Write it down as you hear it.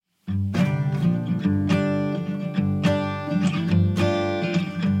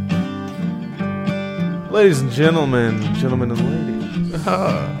Ladies and gentlemen and ladies,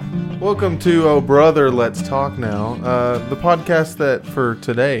 welcome to Oh Brother, Let's Talk Now, the podcast that for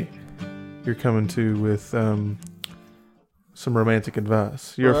today you're coming to with some romantic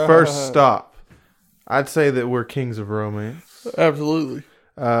advice. Your first stop. I'd say that we're kings of romance. Absolutely.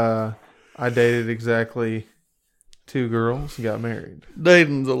 I dated exactly 2 girls, got married.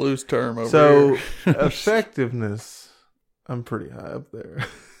 Dating's a loose term over here. So effectiveness, I'm pretty high up there.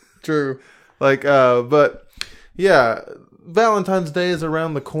 True. But yeah, Valentine's Day is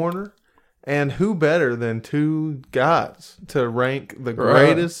around the corner, and who better than 2 guys to rank the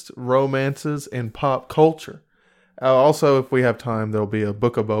greatest romances in pop culture? Also, if we have time, there'll be a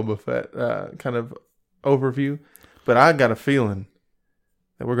Book of Boba Fett kind of overview, but I got a feeling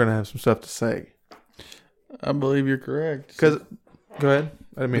that we're going to have some stuff to say. I believe you're correct. Go ahead.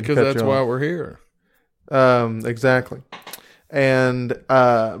 I didn't mean because to cut that's you why off. we're here. Exactly. And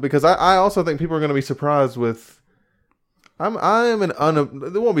because I also think people are going to be surprised with. It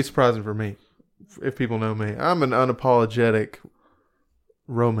won't be surprising for me if people know me. I'm an unapologetic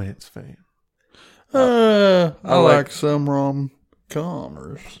romance fan. I like some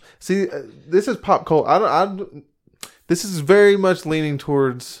rom-commers. See, this is pop culture. This is very much leaning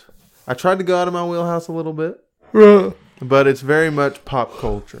towards. I tried to go out of my wheelhouse a little bit, but it's very much pop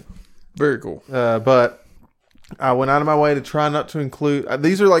culture. Very cool. But I went out of my way to try not to include.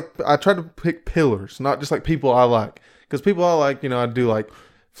 These are I tried to pick pillars, not just like people I like. Because people I like, I do like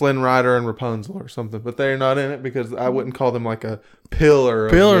Flynn Rider and Rapunzel or something, but they're not in it because I wouldn't call them like a pillar.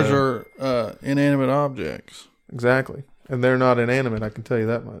 Pillars are inanimate objects. Exactly. And they're not inanimate, I can tell you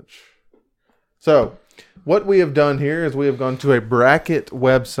that much. So, what we have done here is we have gone to a bracket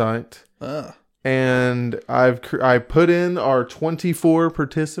website. And I put in our 24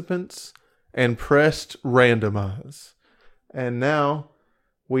 participants and pressed randomize. And now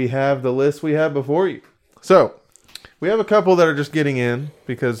we have the list we have before you. So, we have a couple that are just getting in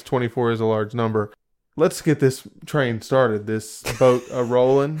because 24 is a large number. Let's get this train started. This boat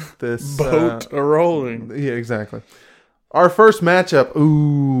a-rolling. This boat a-rolling. Yeah, exactly. Our first matchup.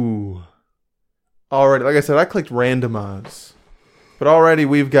 Ooh. Already, like I said, I clicked randomize. But already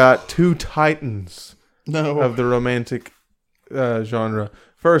we've got 2 titans of the romantic genre.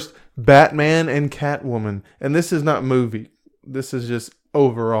 First, Batman and Catwoman. And this is not movie. This is just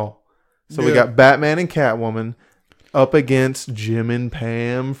overall. So we got Batman and Catwoman up against Jim and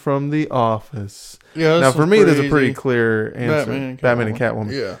Pam from The Office. Yeah, now, for me, there's a pretty clear answer. Batman and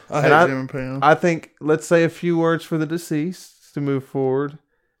Catwoman. Yeah, I hate Jim and Pam. I think, let's say a few words for the deceased to move forward.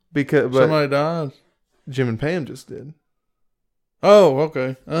 But somebody died? Jim and Pam just did. Oh,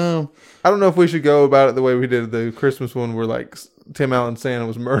 okay. I don't know if we should go about it the way we did the Christmas one where Tim Allen Santa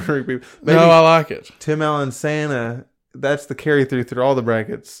was murdering people. Maybe no, I like it. Tim Allen Santa, that's the carry through all the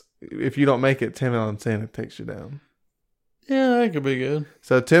brackets. If you don't make it, Tim Allen Santa takes you down. Yeah, that could be good.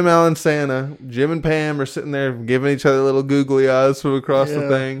 So Tim Allen Santa, Jim and Pam are sitting there giving each other little googly eyes from across the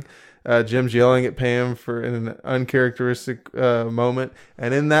thing. Jim's yelling at Pam in an uncharacteristic moment,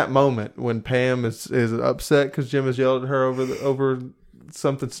 and in that moment, when Pam is upset because Jim has yelled at her over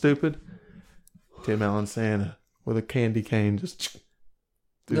something stupid, Tim Allen Santa with a candy cane just.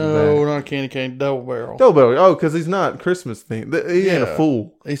 No, not candy cane, double barrel. Double barrel. Oh, because he's not Christmas themed. He ain't a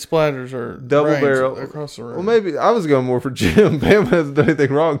fool. He splatters her double barrel across the room. Well, maybe I was going more for Jim. Pam hasn't done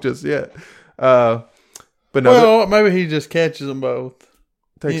anything wrong just yet. But no. Well, maybe he just catches them both.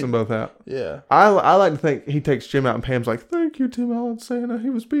 Takes them both out. Yeah. I like to think he takes Jim out and Pam's like, "Thank you, Tim Allen Santa. He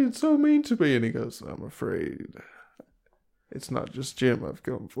was being so mean to me." And he goes, "I'm afraid it's not just Jim I've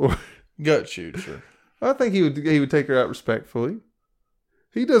come for." Gut shoots her. I think he would take her out respectfully.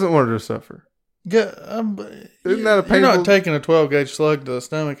 He doesn't want her to suffer. Isn't that a painful... You're not taking a 12-gauge slug to the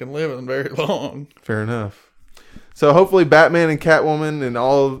stomach and living very long. Fair enough. So hopefully Batman and Catwoman and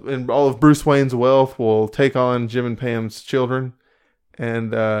all of Bruce Wayne's wealth will take on Jim and Pam's children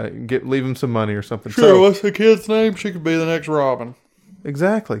and leave them some money or something. Sure, what's the kid's name? She could be the next Robin.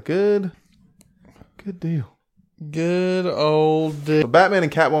 Exactly. Good deal. Good old deal. So Batman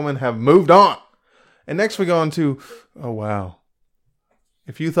and Catwoman have moved on. And next we go on to, oh wow.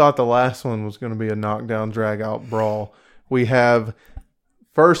 If you thought the last one was going to be a knockdown, drag-out brawl, we have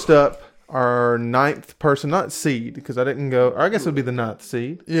first up our 9th person, not seed, because I didn't go, or I guess it would be the 9th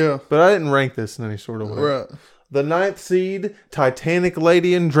seed. Yeah. But I didn't rank this in any sort of way. Right. The 9th seed, Titanic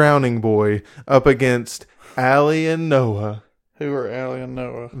Lady and Drowning Boy, up against Allie and Noah. Who are Allie and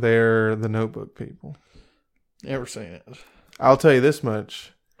Noah? They're the Notebook people. Never seen it. I'll tell you this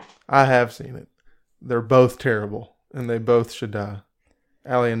much. I have seen it. They're both terrible, and they both should die.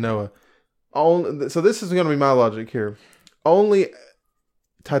 Allie and Noah. So this is going to be my logic here. Only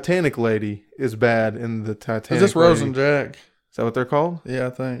Titanic lady is bad in the Titanic. Is this Rose lady. and Jack? Is that what they're called? Yeah, I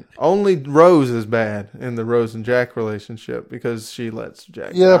think. Only Rose is bad in the Rose and Jack relationship because she lets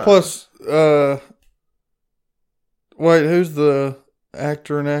Jack. Yeah. die. Plus, wait, who's the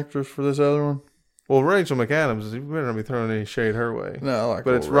actor and actress for this other one? Well, Rachel McAdams. You better not be throwing any shade her way. No, I like.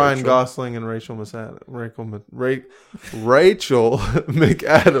 But it's Ryan Gosling and Rachel McAdams.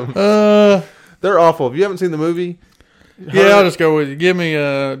 They're awful. If you haven't seen the movie, I'll just go with you. Give me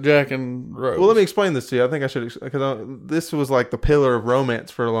Jack and Rose. Well, let me explain this to you. I think I should, because this was like the pillar of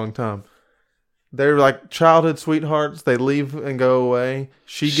romance for a long time. They're like childhood sweethearts. They leave and go away.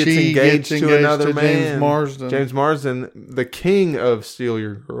 She gets engaged to another man. James Marsden, the king of Steal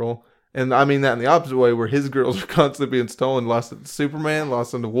Your Girl. And I mean that in the opposite way, where his girls are constantly being stolen. Lost into Superman,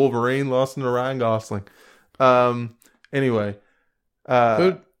 lost into Wolverine, lost into Ryan Gosling. Anyway.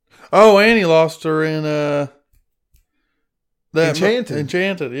 And he lost her in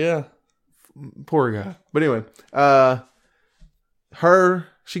Enchanted, yeah. Poor guy. But anyway,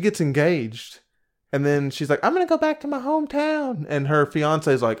 she gets engaged. And then she's like, I'm going to go back to my hometown. And her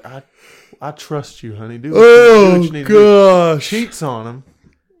fiance is like, I trust you, honey. Do what you need to do. Cheats on him.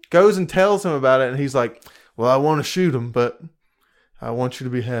 Goes and tells him about it. And he's like, well, I want to shoot him, but I want you to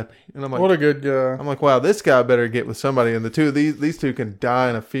be happy. And I'm like, what a good guy. I'm like, wow, this guy better get with somebody. And these two can die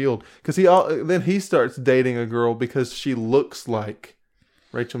in a field. Because then he starts dating a girl because she looks like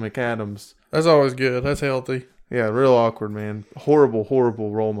Rachel McAdams. That's always good. That's healthy. Yeah, real awkward, man. Horrible,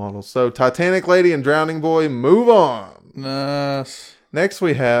 horrible role models. So Titanic lady and Drowning Boy, move on. Nice. Next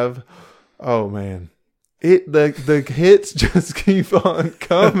we have, oh man, the hits just keep on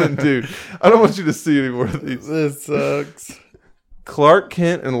coming, dude. I don't want you to see any more of these. This sucks. Clark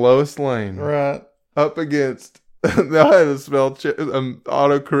Kent and Lois Lane, right, up against. I had a spell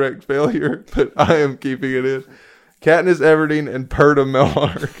autocorrect failure, but I am keeping it in. Katniss Everdeen and Perta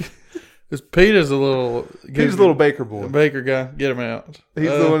Mellark. Because Peter's a little baker boy. Baker guy. Get him out. He's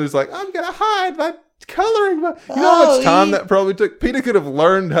the one who's like, I'm going to hide my coloring. You know how much time that probably took? Peter could have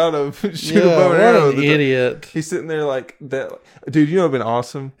learned how to shoot a bow and arrow. What an idiot. He's sitting there like that. Dude, you know what would have been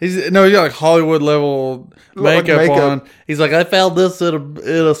awesome? He's got like Hollywood level makeup on. He's like, I found this in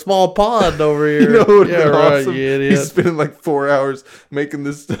a small pond over here. You know what would have been awesome? You idiot. He's spending like 4 hours making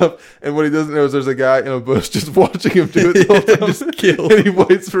this stuff, and what he doesn't know is there's a guy in a bush just watching him do it the whole time. Just kill. And he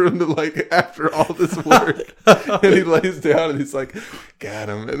waits for him to like, after all this work, and he lays down and he's like, got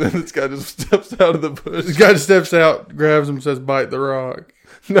him. And then this guy just steps out of the bush. This guy just steps out, grabs him, says, bite the rock.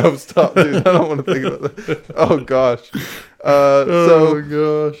 No, stop, dude. I don't want to think about that. Oh, gosh.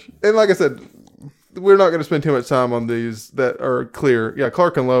 Gosh. And like I said, we're not going to spend too much time on these that are clear. Yeah,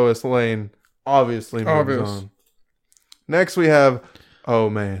 Clark and Lois Lane obviously moves on. Next we have, oh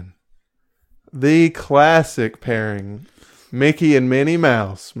man, the classic pairing. Mickey and Minnie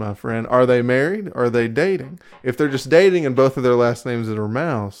Mouse, my friend. Are they married? Are they dating? If they're just dating and both of their last names are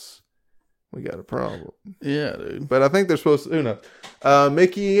Mouse, we got a problem. Yeah, dude. But I think they're supposed to. Who knows?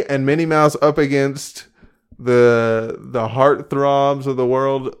 Mickey and Minnie Mouse up against the heartthrobs of the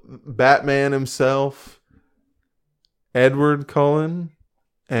world, Batman himself, Edward Cullen,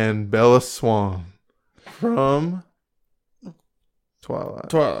 and Bella Swan from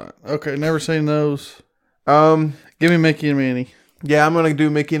Twilight. Okay, never seen those. Give me Mickey and Minnie. Yeah, I'm gonna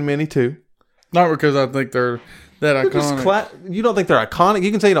do Mickey and Minnie too. Not because I think they're that iconic. You don't think they're iconic? You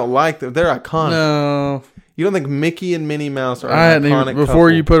can say you don't like them. They're iconic. No. You don't think Mickey and Minnie Mouse are an iconic before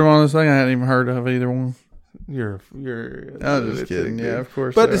couple? You put them on this thing, I hadn't even heard of either one. You're I'm just kidding. Yeah, of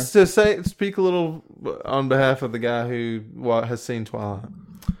course. But it's to speak a little on behalf of the guy who has seen Twilight.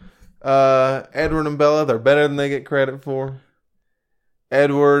 Edward and Bella, they're better than they get credit for.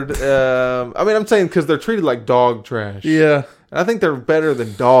 Edward, I'm saying because they're treated like dog trash. Yeah. And I think they're better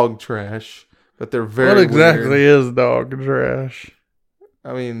than dog trash, but they're very What exactly weird. is dog trash?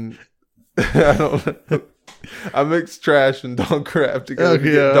 I mean, I don't. I mix trash and dog crap together.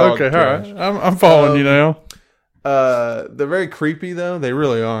 Okay, all right. I'm following you now. They're very creepy though. They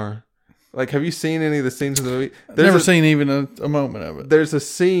really are. Like, have you seen any of the scenes in the movie? I've never seen even a moment of it. There's a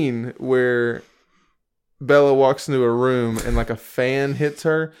scene where Bella walks into a room and like a fan hits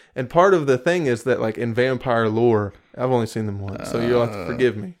her, and part of the thing is that like in vampire lore, I've only seen them once, so you'll have to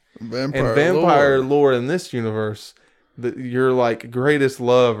forgive me. Vampire lore in this universe, your like greatest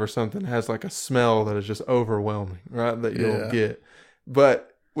love or something has like a smell that is just overwhelming, right? That you'll get.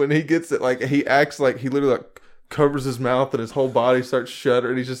 But when he gets it, like he acts like he literally like covers his mouth and his whole body starts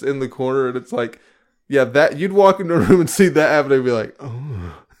shuddering. He's just in the corner, and it's like, yeah, that you'd walk into a room and see that happening and be like,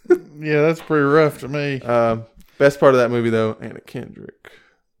 oh. Yeah, that's pretty rough to me. Best part of that movie though, Anna Kendrick.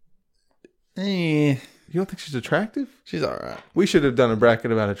 You don't think she's attractive? She's all right. We should have done a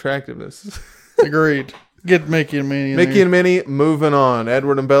bracket about attractiveness. Agreed. Get Mickey and Minnie. Mickey and Minnie, moving on.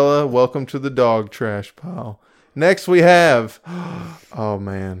 Edward and Bella, welcome to the dog trash pile. Next we have, oh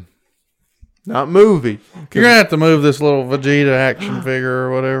man, not movie. You're gonna have to move this little Vegeta action figure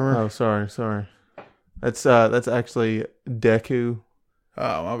or whatever. Oh, sorry. That's actually Deku.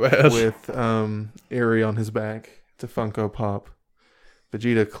 Oh, my bad. With Eri on his back. It's a Funko Pop.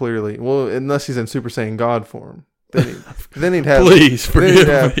 Vegeta clearly, well, unless he's in Super Saiyan God form, then he'd have. Please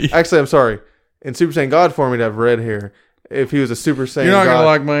forgive me. Actually, I'm sorry. In Super Saiyan God form, he'd have red hair. If he was a Super Saiyan, you're not God, gonna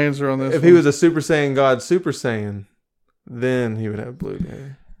like my answer on this. If he was a Super Saiyan God, Super Saiyan, then he would have blue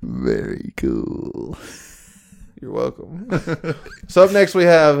hair. Very cool. You're welcome. So up next we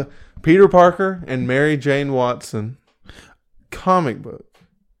have Peter Parker and Mary Jane Watson, comic book,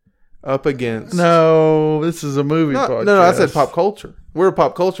 up against. No, this is a movie podcast. No, I said pop culture. We're a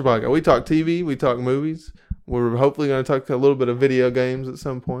pop culture podcast. We talk TV, we talk movies. We're hopefully going to talk a little bit of video games at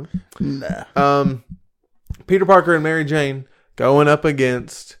some point. Nah. Peter Parker and Mary Jane going up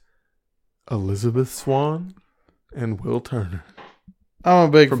against Elizabeth Swann and Will Turner. I'm a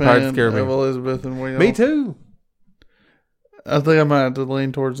big fan Pirates of the Caribbean. of Elizabeth and Will. Me too. I think I might have to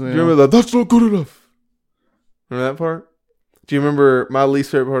lean towards them. Do you remember that? That's not good enough. Remember that part? Do you remember my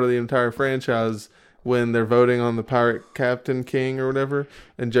least favorite part of the entire franchise when they're voting on the pirate captain king or whatever?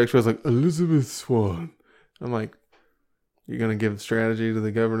 And Jack was like, Elizabeth Swann. I'm like, you're going to give strategy to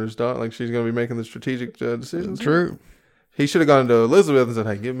the governor's daughter? Like, she's going to be making the strategic decisions? True. He should have gone to Elizabeth and said,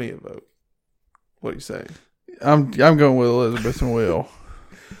 hey, give me a vote. What do you say? I'm going with Elizabeth and Will.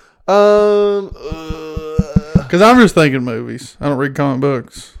 Because I'm just thinking movies. I don't read comic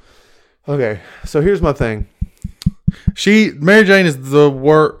books. Okay, so here's my thing. Mary Jane is the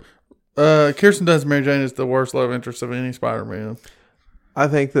worst. Kirsten Dunst Mary Jane is the worst love interest of any Spider-Man. I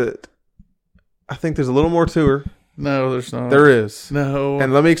think there's a little more to her. No, there's not. There is. No.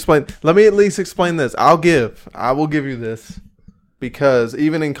 And let me at least explain this. I will give you this. Because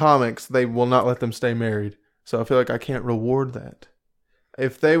even in comics, they will not let them stay married. So I feel like I can't reward that.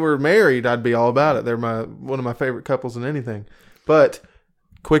 If they were married, I'd be all about it. They're one of my favorite couples in anything. But,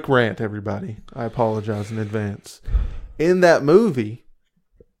 quick rant, everybody. I apologize in advance. In that movie,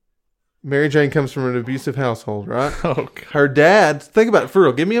 Mary Jane comes from an abusive household, right? Oh, God. Her dad, think about it for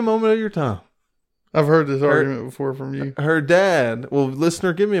real. Give me a moment of your time. I've heard this argument before from you. Her dad, well,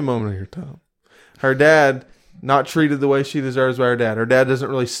 listener, give me a moment of your time. Her dad, not treated the way she deserves by her dad. Her dad doesn't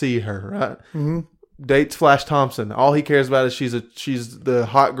really see her, right? Mm-hmm. Dates Flash Thompson. All he cares about is she's the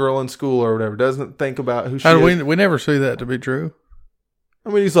hot girl in school or whatever. Doesn't think about who she is. We never see that to be true. I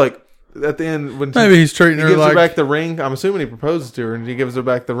mean, he's like, at the end, when maybe he's treating her like... He gives her back the ring. I'm assuming he proposes to her, and he gives her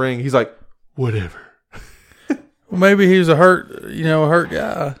back the ring. He's like, whatever. Well, maybe he was a hurt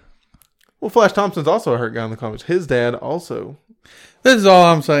guy. Well, Flash Thompson's also a hurt guy in the comics. His dad also. This is all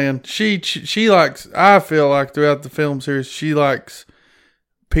I'm saying. She likes... I feel like throughout the film series, she likes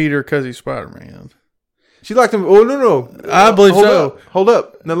Peter because he's Spider-Man. She liked him. Oh, no. I believe so. Hold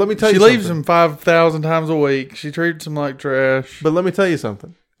up. Now, let me tell you something. She leaves him 5,000 times a week. She treats him like trash. But let me tell you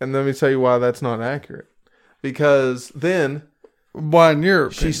something. And let me tell you why that's not accurate. Because then... Why, in your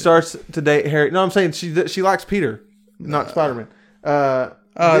opinion? She starts to date Harry. No, I'm saying she likes Peter, not Spider-Man. I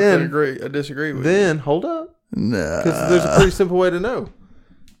disagree with you. Then, hold up. No. Because there's a pretty simple way to know.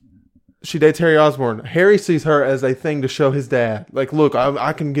 She dates Harry Osborn. Harry sees her as a thing to show his dad. Like, look,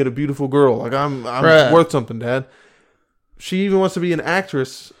 I can get a beautiful girl. Like, I'm right. worth something, Dad. She even wants to be an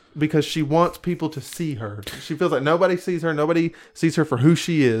actress because she wants people to see her. She feels like nobody sees her. Nobody sees her for who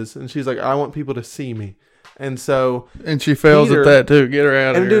she is. And she's like, I want people to see me. And so... And she fails at that, too. Get her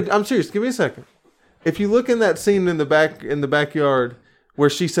out of here. Dude, I'm serious. Give me a second. If you look in that scene in the backyard... where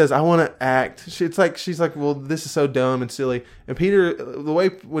she says, I want to act. She's like, well, this is so dumb and silly. And Peter, the way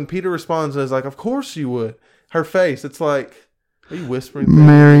when Peter responds is like, of course you would. Her face, it's like, are you whispering things?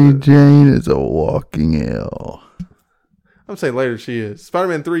 Mary Jane is a walking L. I'm saying later she is.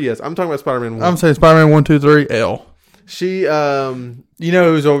 Spider-Man 3, yes. I'm talking about Spider-Man 1. I'm saying Spider-Man 1, 2, 3, L. She, you know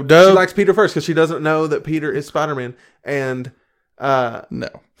who's a dub? She likes Peter first because she doesn't know that Peter is Spider-Man. And, no.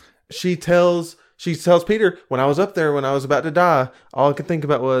 She tells Peter, when I was up there, when I was about to die, all I could think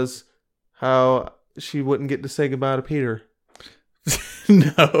about was how she wouldn't get to say goodbye to Peter.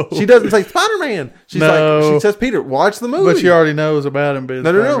 No. She doesn't say Spider-Man. She says Peter, watch the movie. But she already knows about him being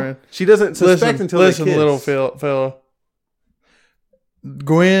Spider-Man. No. She doesn't suspect until listen, they kiss. Little fella.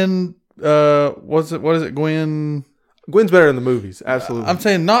 Gwen, what is it, Gwen? Gwen's better in the movies, absolutely. I'm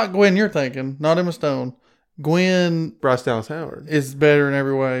saying not Gwen you're thinking, not Emma Stone. Gwen Bryce Dallas Howard is better in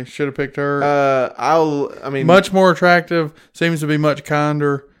every way. Should have picked her. I mean, much more attractive. Seems to be much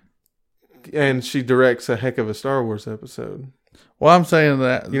kinder. And she directs a heck of a Star Wars episode. Well, I'm saying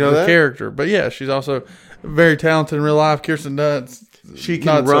that you know the that character, but yeah, she's also very talented in real life. Kirsten Dunst. She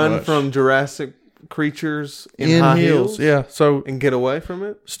can run from Jurassic creatures in high heels. Yeah, so and get away from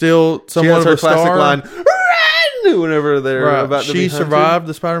it. Still somewhat of a star. Line, whenever they're about to be hunted. She survived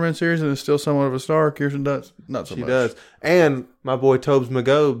the Spider-Man series and is still somewhat of a star. Kirsten Dunst, not so much. She does. And my boy Tobes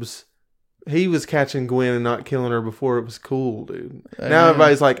McGobes, he was catching Gwen and not killing her before it was cool, dude. Now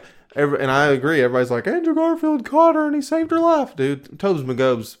everybody's like, and I agree, everybody's like, Andrew Garfield caught her and he saved her life, dude. Tobes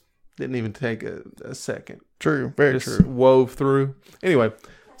McGobes didn't even take a second. True, very just true. Wove through. Anyway,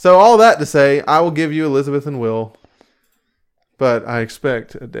 so all that to say, I will give you Elizabeth and Will, but I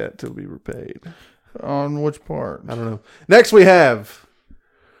expect a debt to be repaid. On which part? I don't know. Next we have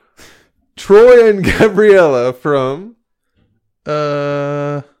Troy and Gabriella from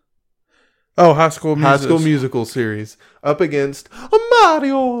High School Musical series up against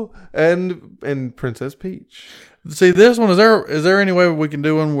Mario and Princess Peach. See, this one, is there any way we can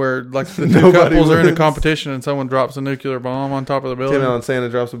do one where like the two couples are in a competition and someone drops a nuclear bomb on top of the building? Tim Allen Santa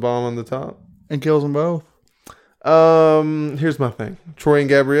drops a bomb on the top and kills them both. Here's my thing: Troy and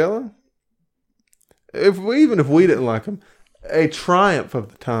Gabriella. Even if we didn't like them, a triumph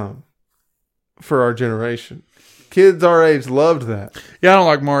of the time for our generation. Kids our age loved that. Yeah, I don't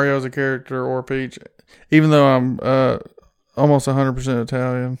like Mario as a character or Peach, even though I'm almost 100%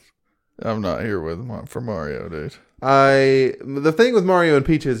 Italian. I'm not here for Mario, dude. The thing with Mario and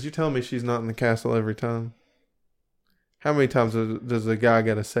Peach is, you tell me she's not in the castle every time. How many times does a guy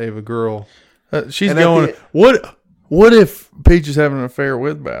got to save a girl? She's going. What if Peach is having an affair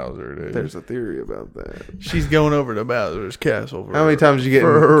with Bowser, dude? There's a theory about that. She's going over to Bowser's castle. How many times you get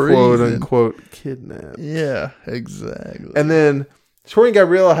quote unquote kidnapped? Yeah, exactly. And then Troy and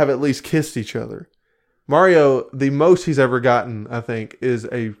Gabriella have at least kissed each other. Mario, the most he's ever gotten, I think, is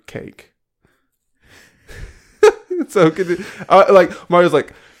a cake. So like Mario's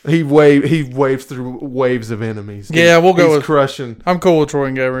like he waves through waves of enemies. Yeah, we'll go with crushing. I'm cool with Troy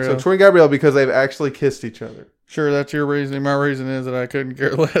and Gabriella. So Troy and Gabriella because they've actually kissed each other. Sure, that's your reasoning. My reason is that I couldn't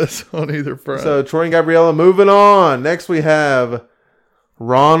care less on either front. So Troy and Gabriella moving on. Next we have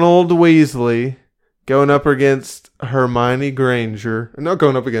Ronald Weasley going up against Hermione Granger. Not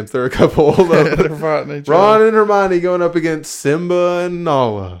going up against, they're a couple. They're fighting each Ron other. and Hermione going up against Simba and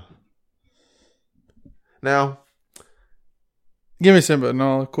Nala. Now, give me Simba and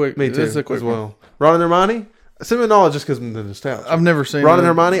Nala quick. Me too, this is a quick as well. Ron and Hermione? Simba and Nala just because of the nostalgia. I've never seen Ron and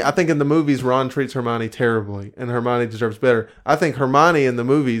Hermione. I think in the movies, Ron treats Hermione terribly, and Hermione deserves better. I think Hermione in the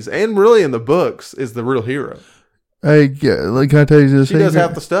movies, and really in the books, is the real hero. Hey, can I tell you a secret? She does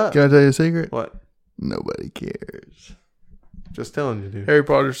half the stuff. Can I tell you a secret? What? Nobody cares. Just telling you, dude. Harry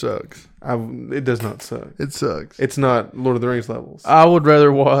Potter sucks. It does not suck. It sucks. It's not Lord of the Rings levels. I would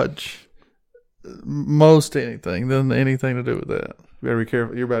rather watch most anything than anything to do with that. You better be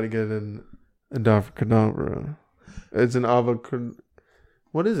careful. You're about to get an Avada. It's an avocado.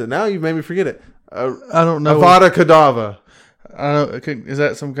 What is it? Now you've made me forget it. I don't know. Avada Kedavra. Is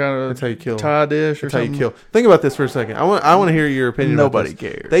that some kind of That's how you kill. Thai dish or That's something? how you kill. Think about this for a second. I want to hear your opinion. Nobody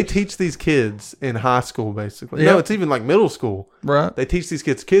cares. They teach these kids in high school, basically. Yep. No, it's even like middle school. Right. They teach these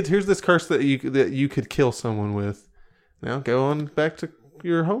kids. Here's this curse that you could kill someone with. Now go on back to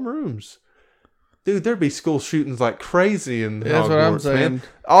your homerooms. Dude, there'd be school shootings like crazy in That's Hogwarts, what I'm saying. Man.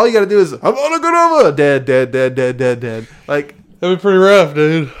 All you got to do is Avada Kedavra, dead. Like that'd be pretty rough,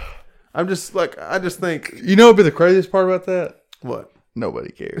 dude. I just think. You know what'd be the craziest part about that? What?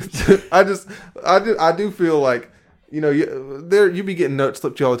 Nobody cares. I do feel like, you be getting notes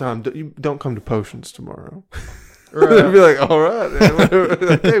slipped to you all the time. You don't come to potions tomorrow. Right. They'd be like, all right,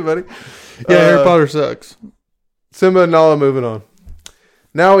 okay, buddy. Yeah, Harry Potter sucks. Simba and Nala moving on.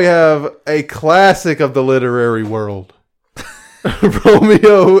 Now we have a classic of the literary world.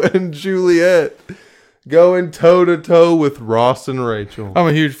 Romeo and Juliet going toe-to-toe with Ross and Rachel. I'm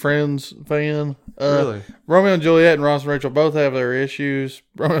a huge Friends fan. Really? Romeo and Juliet and Ross and Rachel both have their issues.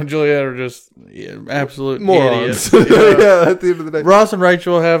 Romeo and Juliet are just absolute morons. idiots. Yeah, at the end of the day. Ross and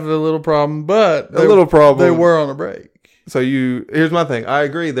Rachel have a little problem, but They were on a break. So here's my thing. I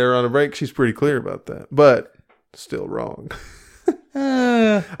agree they're on a break. She's pretty clear about that. But still wrong.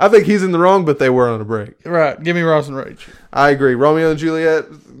 I think he's in the wrong, but they were on a break. Right. Give me Ross and Rachel. I agree. Romeo and Juliet,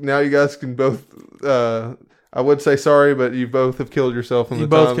 now you guys can both, I would say sorry, but you both have killed yourself. You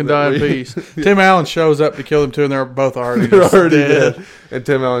both can die in peace. Tim Allen shows up to kill them too, and they're both already dead. And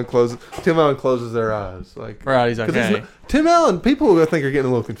Tim Allen closes their eyes. Right, he's like, hey. Tim Allen, people I think are getting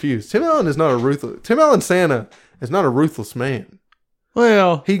a little confused. Tim Allen Santa is not a ruthless man.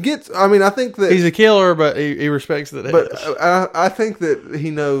 Well, I think that he's a killer, but he respects the dead. But I think that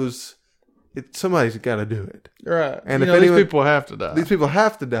he knows somebody's got to do it. Right. And these people have to die. These people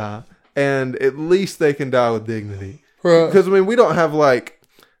have to die, and at least they can die with dignity. Right. Because, I mean, we don't have, like,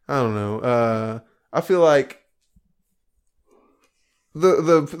 I don't know. I feel like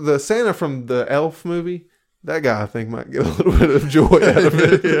the Santa from the Elf movie, that guy, I think, might get a little bit of joy out of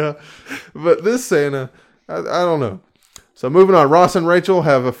it. Yeah. But this Santa, I don't know. So moving on, Ross and Rachel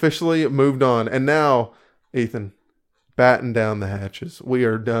have officially moved on. And now, Ethan, batten down the hatches. We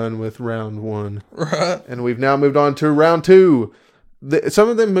are done with round 1. Right. And we've now moved on to round 2. Some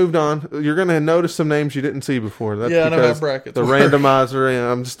of them moved on. You're going to notice some names you didn't see before. That's I know how brackets the work.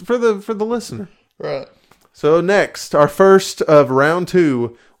 randomizer, and just for the listener. Right. So next, our first of round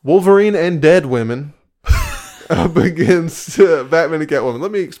 2, Wolverine and Dead Women up against Batman and Catwoman.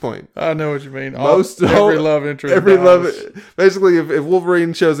 Let me explain. I know what you mean. Every love interest. Basically, if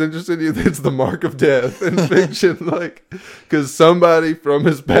Wolverine shows interest in you, it's the mark of death in fiction. Like, because somebody from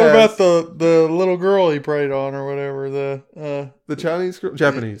his past. What about the little girl he preyed on or whatever? The Chinese girl,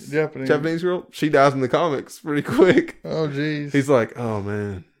 Japanese girl. She dies in the comics pretty quick. Oh, jeez. He's like, oh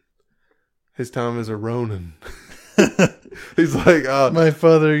man, his time as a Ronin. He's like, my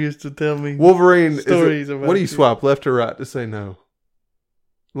father used to tell me Wolverine. Stories about what do you swap, left or right, to say no?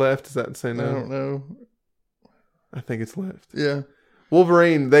 Left, is that to say no? I don't know. I think it's left. Yeah.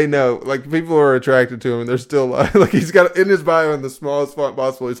 Wolverine, they know. Like, people are attracted to him, and they're still like he's got in his bio in the smallest font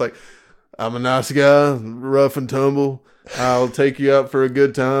possible. He's like, I'm a nice guy, rough and tumble. I'll take you out for a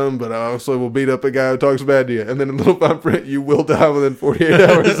good time, but I also will beat up a guy who talks bad to you. And then in little fine print, you will die within 48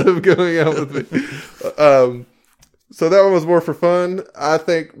 hours of going out with me. So that one was more for fun. I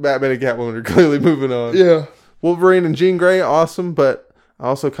think Batman and Catwoman are clearly moving on. Yeah. Wolverine and Jean Grey, awesome, but I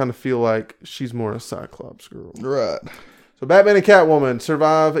also kind of feel like she's more a Cyclops girl. Right. So Batman and Catwoman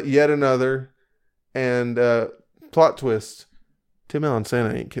survive yet another, and plot twist: Tim Allen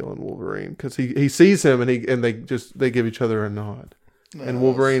Santa ain't killing Wolverine because he sees him and they give each other a nod. Nice. And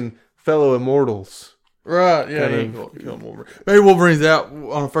Wolverine, fellow immortals. Right, yeah, he ain't killing Wolverine. Maybe Wolverine's out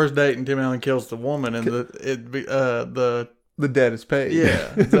on a first date and Tim Allen kills the woman and the debt is paid.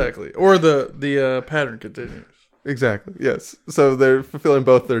 Yeah, exactly. Or the pattern continues. Exactly, yes. So they're fulfilling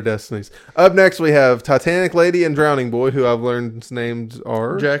both their destinies. Up next we have Titanic Lady and Drowning Boy, who I've learned names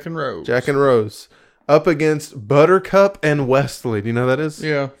are Jack and Rose. Jack and Rose. Up against Buttercup and Wesley. Do you know who that is?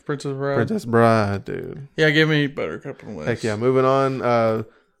 Yeah, Princess Bride. Princess Bride, dude. Yeah, give me Buttercup and Wesley. Heck yeah. Moving on.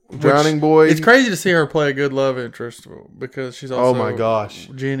 Drowning Boy. It's crazy to see her play a good love interest because she's also. Oh my gosh,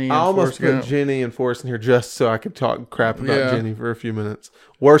 Jenny. I almost put Jenny and Forrest in here just so I could talk crap about Jenny for a few minutes.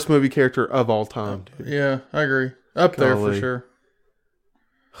 Worst movie character of all time, dude. Yeah, I agree. Up there for sure.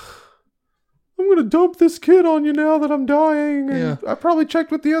 I'm gonna dump this kid on you now that I'm dying. And yeah, I probably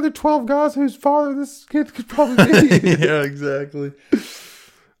checked with the other 12 guys whose father this kid could probably be. Yeah, exactly.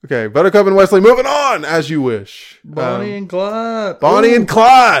 Okay, Buttercup and Wesley, moving on, as you wish. Bonnie and Clyde. Bonnie and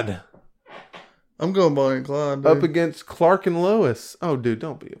Clyde. I'm going Bonnie and Clyde, dude. Up against Clark and Lois. Oh, dude,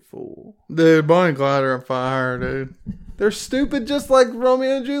 don't be a fool. Dude, Bonnie and Clyde are on fire, dude. They're stupid just like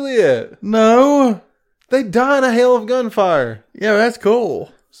Romeo and Juliet. No. They die in a hail of gunfire. Yeah, that's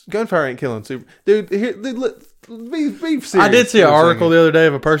cool. Gunfire ain't killing super. Dude, here, be serious. I did see an article the other day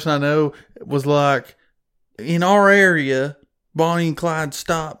of a person I know was like, in our area, Bonnie and Clyde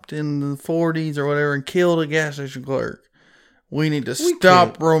stopped in the 40s or whatever and killed a gas station clerk. We need to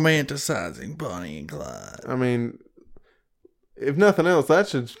stop romanticizing Bonnie and Clyde. I mean, if nothing else, that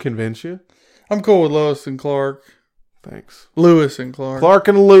should convince you. I'm cool with Lois and Clark. Thanks. Lewis and Clark. Clark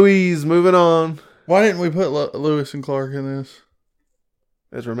and Louise, moving on. Why didn't we put Lewis and Clark in this?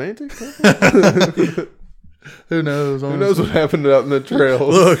 As romantic? Who knows? Honestly. Who knows what happened out in the trails?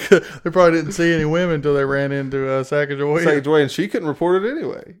 Look, they probably didn't see any women until they ran into Sacagawea. Sacagawea, and she couldn't report it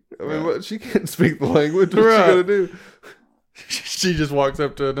anyway. I mean, she can't speak the language. What's she gonna do? She just walks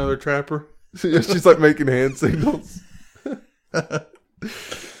up to another trapper. She's like making hand signals. The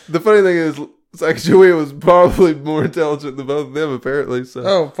funny thing is, Sacagawea was probably more intelligent than both of them, apparently. So.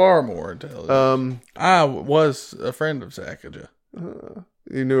 Oh, far more intelligent. I was a friend of Sacagawea.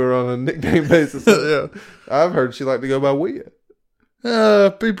 You knew her on a nickname basis. Yeah. I've heard she liked to go by Wea.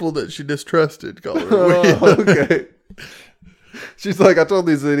 People that she distrusted call her Wea. Okay. She's like, I told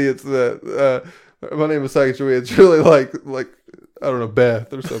these idiots that my name is Sacagawea. It's really like I don't know,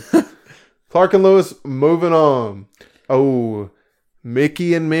 Beth or something. Clark and Lewis, moving on. Oh,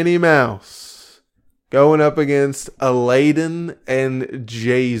 Mickey and Minnie Mouse. Going up against Aladdin and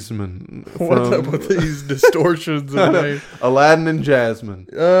Jasmine. What's up with these distortions of the name? Aladdin and Jasmine.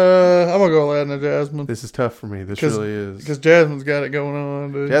 I'm going to go Aladdin and Jasmine. This is tough for me. This really is. Because Jasmine's got it going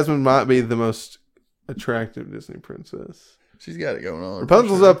on, dude. Jasmine might be the most attractive Disney princess. She's got it going on.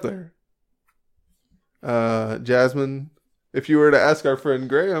 Rapunzel's up there. Jasmine, if you were to ask our friend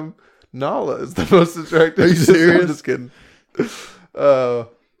Graham, Nala is the most attractive. Are you serious? I'm just kidding.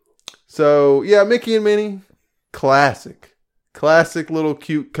 So yeah, Mickey and Minnie, classic little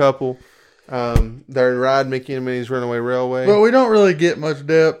cute couple. They're ride Mickey and Minnie's Runaway Railway. But we don't really get much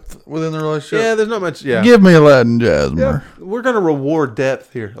depth within the relationship. Yeah, there's not much. Yeah, Give me Aladdin Jasmine. yeah, we're gonna reward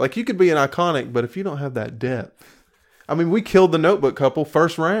depth here. Like you could be an iconic, but if you don't have that depth, I mean, we killed the Notebook couple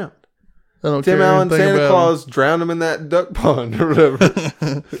first round. I don't Tim care Allen, anything Santa about Claus drowned him in that duck pond or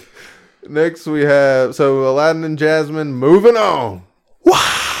whatever. Next we have Aladdin and Jasmine. Moving on.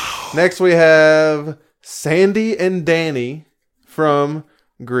 Wow. Next we have Sandy and Danny from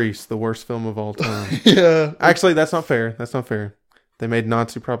Grease, the worst film of all time. Yeah. Actually, that's not fair. They made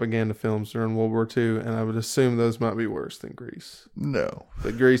Nazi propaganda films during World War II, and I would assume those might be worse than Grease. No.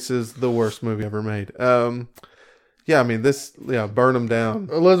 But Grease is the worst movie ever made. Yeah, I mean, burn them down.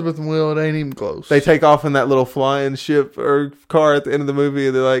 Elizabeth and Will, it ain't even close. They take off in that little flying ship or car at the end of the movie,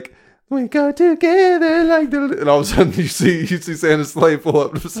 and they're like, "We go together like the," and all of a sudden you see Santa's sleigh pull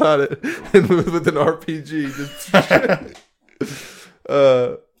up beside it and with an RPG.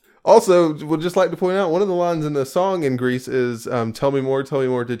 Also, would just like to point out one of the lines in the song in Grease is "Tell me more,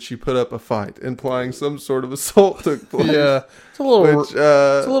 did she put up a fight?" implying some sort of assault took place. Yeah, it's a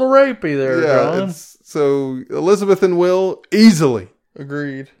little rapey there, John. So Elizabeth and Will easily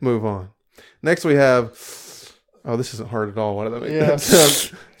agreed. Move on. Next we have. Oh, this isn't hard at all. Why did that make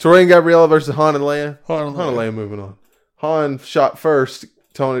sense? Troy and Gabriella versus Han and Leia. Han and Leia moving on. Han shot first.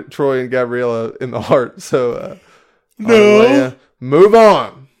 Troy and Gabriella in the heart. So no. Leia, move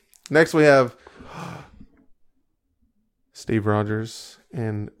on. Next we have Steve Rogers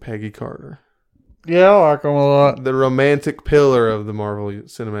and Peggy Carter. Yeah, I like them a lot. The romantic pillar of the Marvel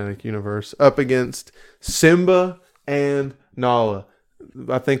Cinematic Universe up against Simba and Nala.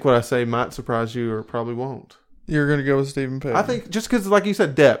 I think what I say might surprise you or probably won't. You're going to go with Stephen Peggy. I think just because, like you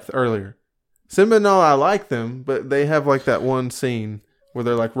said, depth earlier. Simba and Nala, I like them, but they have like that one scene where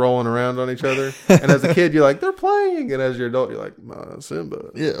they're like rolling around on each other. And as a kid, you're like, they're playing. And as your adult, you're like, Simba.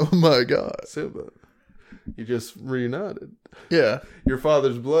 Yeah, oh my God. Simba. You just reunited. Yeah. Your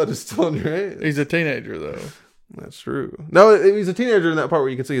father's blood is still in your hands. He's a teenager, though. That's true. No, he's a teenager in that part where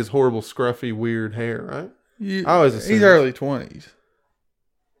you can see his horrible, scruffy, weird hair, right? I always assume. He's early 20s.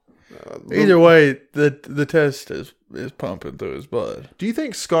 Either way, the test is pumping through his blood. Do you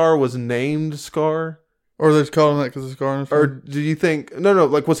think Scar was named Scar? Or they're calling that because of Scar? Or do you think... No,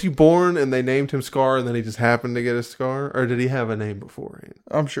 like, was he born and they named him Scar and then he just happened to get a scar? Or did he have a name beforehand?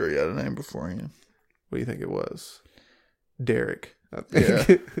 I'm sure he had a name beforehand. What do you think it was? Derek.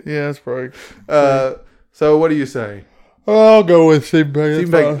 Yeah, that's probably... So what do you say? I'll go with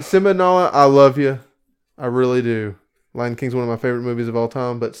Simba. Simba Nala, I love you. I really do. Lion King's one of my favorite movies of all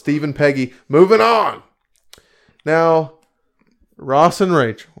time. But Steve and Peggy, moving on. Now, Ross and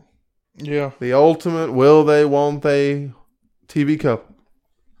Rachel. Yeah. The ultimate will they, won't they TV couple.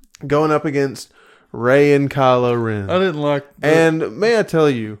 Going up against Rey and Kylo Ren. I didn't like that. And may I tell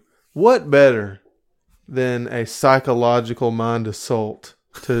you, what better than a psychological mind assault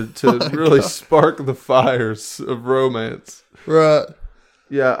to really spark the fires of romance? Right.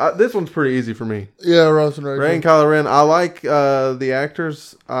 Yeah, this one's pretty easy for me. Yeah, Ross and Rachel. Rey and Kylo Ren. I like the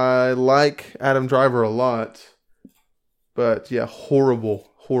actors. I like Adam Driver a lot. But yeah, horrible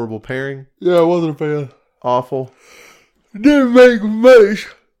pairing. Yeah, I wasn't a fan. Awful. Didn't make much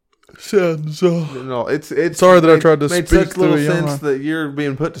sense. No, it's sorry that I tried to made speak such little to sense that you're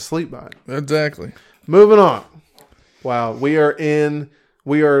being put to sleep by it. Exactly. Moving on. Wow, we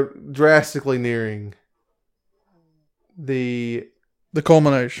are drastically nearing the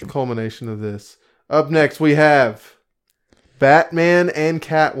culmination of this. Up next, we have Batman and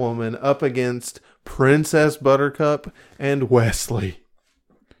Catwoman up against Princess Buttercup and Wesley.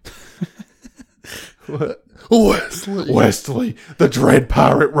 What? Wesley, the Dread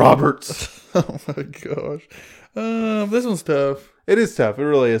Pirate Roberts. Oh my gosh. This one's tough. It is tough. It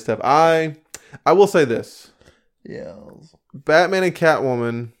really is tough. I will say this. Yeah. Batman and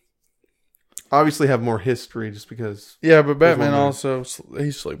Catwoman obviously have more history just because. Yeah, but Batman also,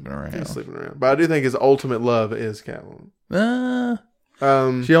 he's sleeping around. But I do think his ultimate love is Catwoman.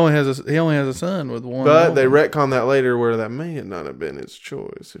 He only has a son with one. But they retcon that later where that may not have been his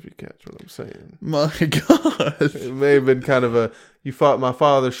choice, if you catch what I'm saying. My God. It may have been kind of you fought my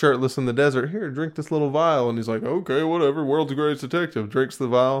father shirtless in the desert. Here, drink this little vial. And he's like, okay, whatever. World's greatest detective. Drinks the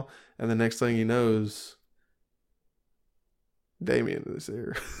vial. And the next thing he knows, Damien is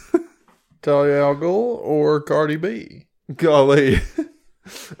there. Talia al Ghul or Cardi B? Golly.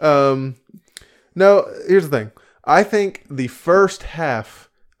 No, here's the thing. I think the first half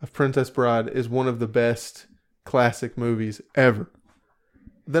of Princess Bride is one of the best classic movies ever.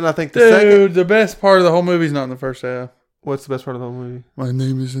 Then I think the best part of the whole movie is not in the first half. What's the best part of the whole movie? My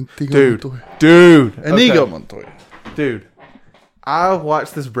name is Inigo Montoya. Dude. Inigo Montoya. Dude. I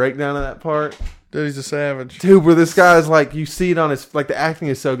watched this breakdown of that part. Dude, he's a savage. Dude, where this guy's like, you see it on his, like the acting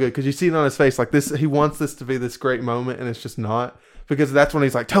is so good because you see it on his face. Like this, he wants this to be this great moment and it's just not. Because that's when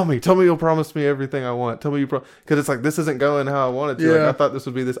he's like, tell me you'll promise me everything I want. Tell me because it's like, this isn't going how I wanted to. Yeah. Like, I thought this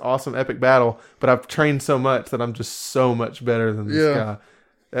would be this awesome epic battle, but I've trained so much that I'm just so much better than this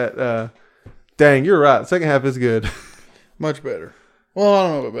guy. Dang, you're right. Second half is good. Much better. Well, I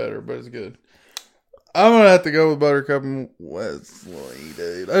don't know about better, but it's good. I'm going to have to go with Buttercup and Wesley,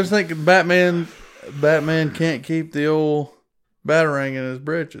 dude. I just think Batman can't keep the old Batarang in his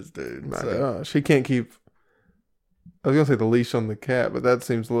britches, dude. My gosh, he can't keep... I was going to say the leash on the cat, but that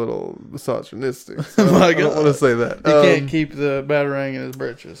seems a little misogynistic. So I don't want to say that. He can't keep the Batarang in his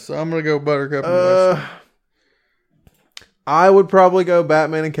britches. So I'm going to go Buttercup and Wesley. I would probably go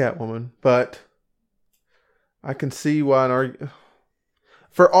Batman and Catwoman, but I can see why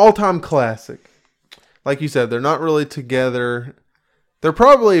for all-time classic, like you said, they're not really together. They're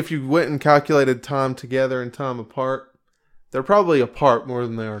probably, if you went and calculated time together and time apart, they're probably apart more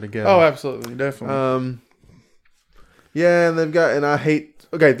than they are together. Oh, absolutely. Definitely. Yeah, and I hate...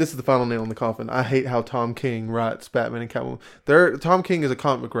 Okay, this is the final nail in the coffin. I hate how Tom King writes Batman and Catwoman. Tom King is a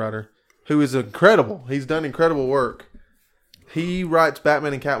comic book writer who is incredible. He's done incredible work. He writes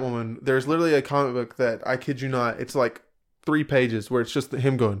Batman and Catwoman. There's literally a comic book that, I kid you not, it's like 3 pages where it's just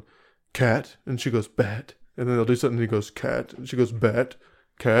him going, cat, and she goes, bat. And then they'll do something and he goes, cat, and she goes, bat,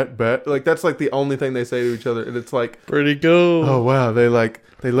 cat, bat. Like, that's like the only thing they say to each other. And it's like... Pretty cool. Oh, wow. They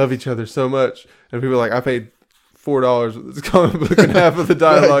love each other so much. And people are like, I paid $4 for this comic book and half of the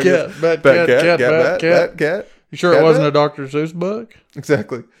dialogue is bat, cat. You sure it wasn't a Dr. Seuss book?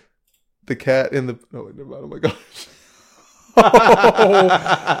 Exactly. The cat in the... Oh, wait, never mind. Oh, my gosh.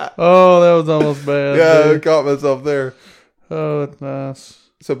 Oh, that was almost bad. Yeah, dude. I caught myself there. Oh, that's nice.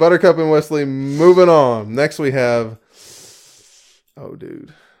 So Buttercup and Wesley, moving on. Next we have... Oh,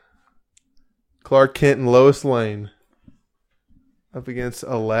 dude. Clark Kent and Lois Lane up against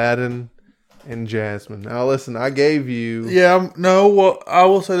Aladdin and Jasmine. Now, listen, I gave you... Yeah, no, well, I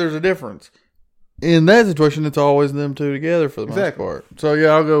will say there's a difference. In that situation, it's always them two together for the most part. So, yeah,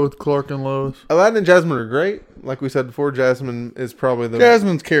 I'll go with Clark and Lois. Aladdin and Jasmine are great. Like we said before, Jasmine is probably the...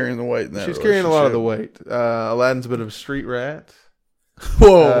 Jasmine's carrying the weight in that She's carrying a lot of the weight. Aladdin's a bit of a street rat.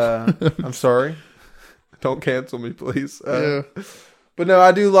 Whoa. I'm sorry. Don't cancel me, please. Yeah. But no,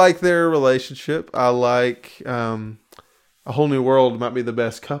 I do like their relationship. I like A Whole New World might be the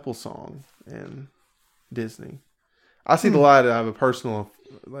best couple song in Disney. I see the light I have a personal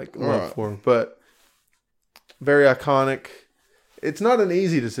love for, but very iconic. It's not an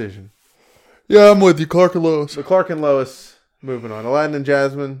easy decision. Yeah, I'm with you. Clark and Lois. So Clark and Lois, moving on. Aladdin and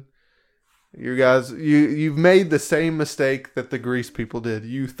Jasmine, you guys, you've made the same mistake that the Grease people did.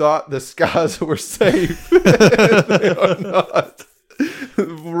 You thought the skies were safe. They are not.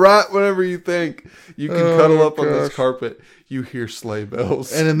 Right whenever you think you can cuddle up on this carpet, you hear sleigh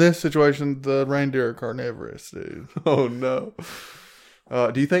bells. And in this situation, the reindeer are carnivorous, dude. Oh, no.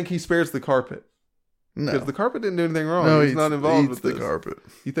 Do you think he spares the carpet? No. Because the carpet didn't do anything wrong. No, he's not involved with the this. carpet.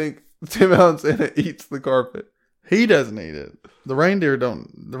 You think Tim Allen's in it eats the carpet? He doesn't eat it. The reindeer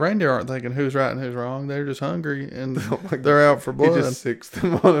don't. The reindeer aren't thinking who's right and who's wrong. They're just hungry and they're out for blood. He just sicks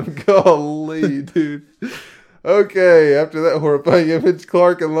them on him. Golly, dude. Okay, after that horrifying image,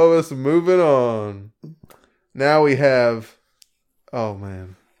 Clark and Lois moving on. Now we have... Oh,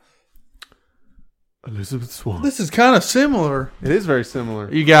 man. Elizabeth Swann. This is kind of similar. It is very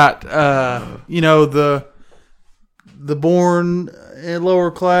similar. You got, the born in lower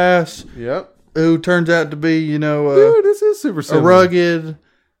class. Yep. Who turns out to be, dude, this is super similar. A rugged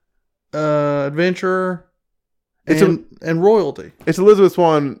adventurer and royalty. It's Elizabeth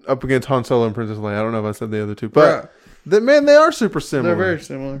Swann up against Han Solo and Princess Leia. I don't know if I said the other two, but they are super similar. They're very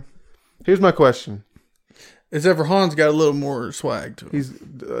similar. Here's my question. Except for Han's got a little more swag to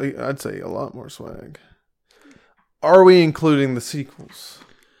him. I'd say a lot more swag. Are we including the sequels?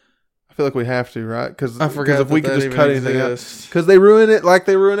 I feel like we have to, right? Because I forgot if we could just cut anything out, exists. because they ruin it like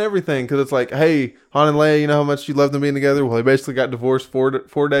they ruin everything. Because it's like, hey, Han and Leia, you know how much you love them being together? Well, they basically got divorced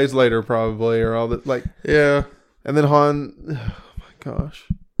 4 days later, probably, or all that. Like, yeah. And then Han, oh my gosh,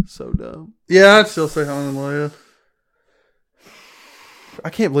 so dumb. Yeah, I'd still say Han and Leia. I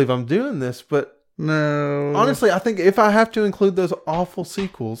can't believe I'm doing this, but no. Honestly, I think if I have to include those awful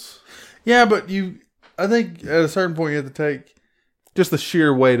sequels, yeah, but I think at a certain point you have to take just the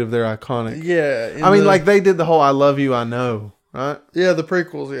sheer weight of their iconic. Yeah, I mean, like they did the whole "I love you, I know." right? Yeah, the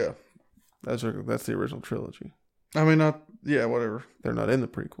prequels. Yeah, That's the original trilogy. I mean, not. Yeah, whatever. They're not in the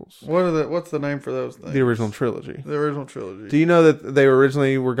prequels. What's the name for those things? The original trilogy. The original trilogy. Do you know that they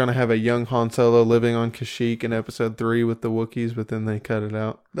originally were going to have a young Han Solo living on Kashyyyk in Episode 3 with the Wookiees, but then they cut it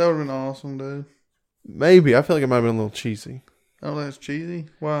out? That would have been awesome, dude. Maybe. I feel like it might have been a little cheesy. I don't think it's cheesy.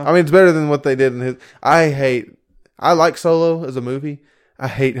 Wow. I mean, it's better than what they did in his... I like Solo as a movie. I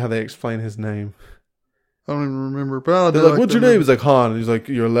hate how they explain his name. I don't even remember. But they're like, what's your name? He's like, Han. And he's like,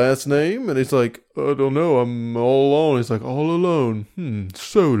 your last name? And he's like, I don't know. I'm all alone. He's like, all alone.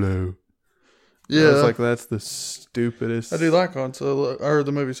 Solo. Yeah. I was like, that's the stupidest. I do like Han Solo, or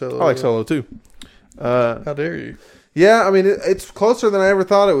the movie Solo. I like Solo too. How dare you? Yeah, I mean, it's closer than I ever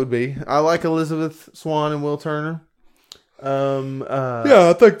thought it would be. I like Elizabeth Swann and Will Turner. Yeah,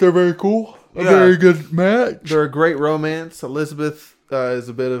 I think they're very cool. A very good match. They're a great romance. Elizabeth is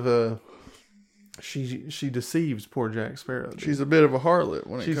a bit of a... She deceives poor Jack Sparrow. Dude. She's a bit of a harlot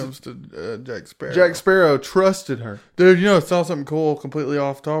when it comes to Jack Sparrow. Jack Sparrow trusted her. Dude, you know, I saw something cool, completely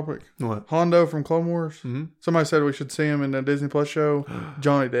off topic. What? Hondo from Clone Wars. Mm-hmm. Somebody said we should see him in the Disney Plus show.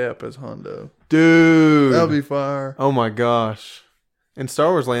 Johnny Depp as Hondo. Dude. That'll be fire. Oh my gosh. In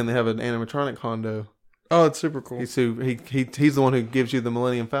Star Wars Land, they have an animatronic Hondo. Oh, it's super cool. He's the one who gives you the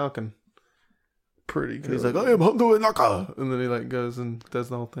Millennium Falcon. Pretty cool. And he's like, I am Hondo Inaka. And then he like goes and does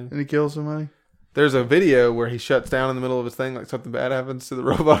the whole thing. And he kills somebody. There's a video where he shuts down in the middle of his thing, like something bad happens to the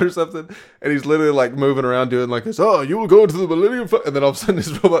robot or something, and he's literally like moving around doing like this, oh, you will go into the Millennium Falcon, and then all of a sudden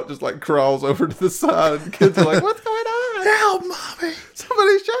his robot just like crawls over to the side, and the kids are like, what's going on? Help, mommy!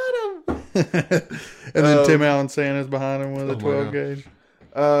 Somebody shot him! And then Tim Allen Santa's behind him with a 12 gauge.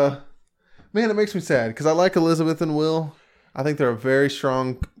 Man, it makes me sad, because I like Elizabeth and Will. I think they're a very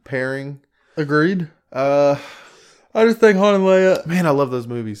strong pairing. Agreed. I just think Han and Leia... Man, I love those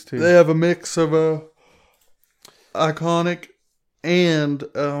movies, too. They have a mix of iconic and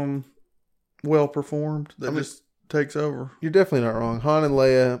well-performed that just takes over. You're definitely not wrong. Han and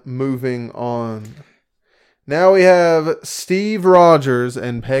Leia moving on. Now we have Steve Rogers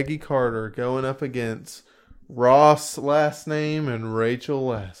and Peggy Carter going up against Ross last name and Rachel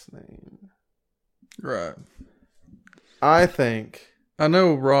last name. Right. I think... I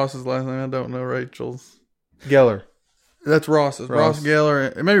know Ross's last name. I don't know Rachel's. Geller. That's Ross's. Ross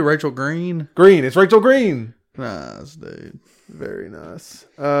Geller. And maybe Rachel Green. Green. It's Rachel Green. Nice, dude. Very nice.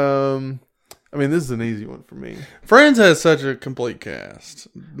 I mean, this is an easy one for me. Friends has such a complete cast.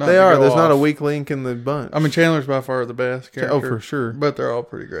 They are. There's not a weak link in the bunch. I mean, Chandler's by far the best character. Oh, for sure. But they're all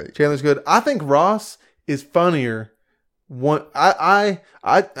pretty great. Chandler's good. I think Ross is funnier.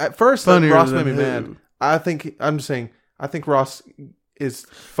 At first, funnier Ross made me mad. I'm just saying, I think Ross is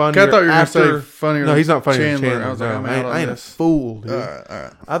funnier. I thought you were going to say funnier. No, he's not funnier than Chandler. I was like, I ain't a fool, dude. All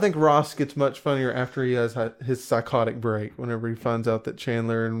right. I think Ross gets much funnier after he has his psychotic break. Whenever he finds out that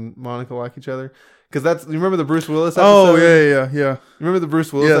Chandler and Monica like each other, because you remember the Bruce Willis episode? Oh yeah. You remember the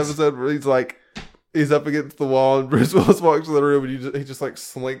Bruce Willis episode where he's up against the wall and Bruce Willis walks in the room and he just like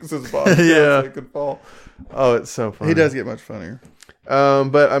slinks his body so he could fall. Oh, it's so funny. He does get much funnier.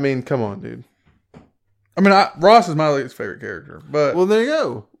 But I mean, come on, dude. I mean, Ross is my least favorite character, but well, there you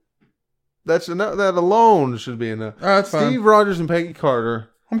go. That's enough. That alone should be enough. All right, that's fine. Steve Rogers and Peggy Carter.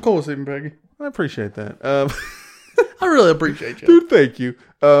 I'm cool with Steve and Peggy. I appreciate that. I really appreciate you, dude. Thank you.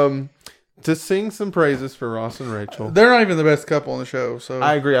 To sing some praises for Ross and Rachel. They're not even the best couple on the show. So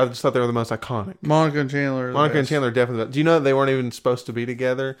I agree. I just thought they were the most iconic. Monica and Chandler. Are definitely. Do you know that they weren't even supposed to be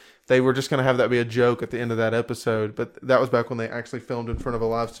together? They were just going to have that be a joke at the end of that episode. But that was back when they actually filmed in front of a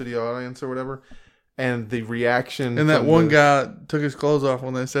live studio audience or whatever. And the reaction, and that one guy took his clothes off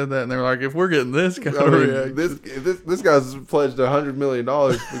when they said that, and they were like, "If we're getting this kind of reaction, this guy's pledged $100 million."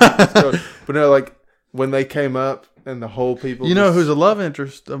 But no, like when they came up and the whole people, know who's a love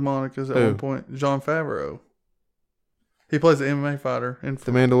interest of Monica's at one point? Jon Favreau. He plays an MMA fighter in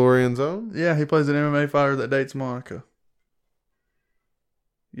The Mandalorian Zone. Yeah, he plays an MMA fighter that dates Monica.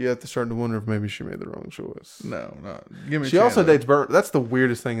 You have to start to wonder if maybe she made the wrong choice. No, not. Give me. She also dates Burt. That's the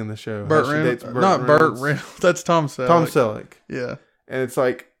weirdest thing in the show. Burt Reynolds. Not Burt Reynolds. That's Tom Selleck. Tom Selleck. Yeah. And it's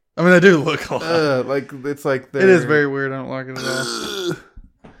like, I mean, they do look alike. like it's like it is very weird. I don't like it at all.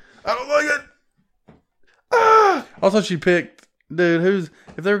 I don't like it. Also, she picked, dude.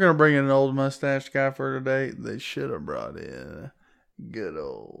 If they were gonna bring in an old mustached guy for her date, they should have brought in good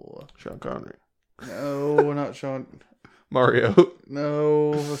old Sean Connery. No, not Sean. Mario.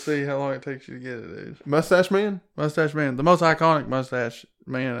 No, let's see how long it takes you to get it, dude. Mustache Man? Mustache Man. The most iconic mustache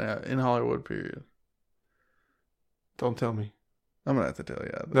man in Hollywood, period. Don't tell me. I'm going to have to tell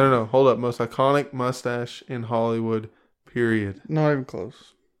you. No. Hold up. Most iconic mustache in Hollywood, period. Not even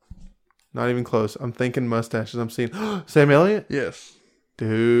close. Not even close. I'm thinking mustaches. I'm seeing Sam Elliott. Yes.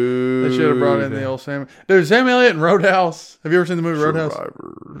 Dude. They should have brought in the old Sam. Dude, Sam Elliott and Roadhouse. Have you ever seen the movie Roadhouse?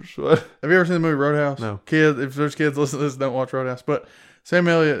 Survivors. What? Have you ever seen the movie Roadhouse? No. Kids, if there's kids listening to this, don't watch Roadhouse. But Sam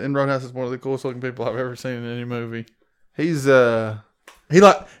Elliott in Roadhouse is one of the coolest looking people I've ever seen in any movie. He's Have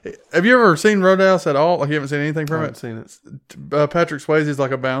you ever seen Roadhouse at all? Like you haven't seen anything from I it? haven't seen it. Patrick Swayze is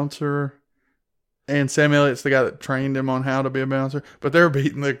like a bouncer, and Sam Elliott's the guy that trained him on how to be a bouncer. But they're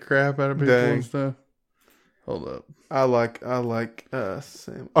beating the crap out of people and stuff. Hold up. I like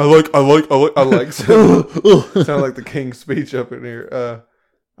Sam. I like Sam. Sound like the King's Speech up in here.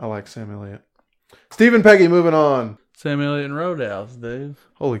 I like Sam Elliott. Steve and Peggy, moving on. Sam Elliott and Roadhouse, dude.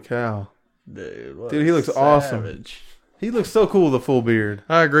 Holy cow. Dude, he looks awesome. He looks so cool with a full beard.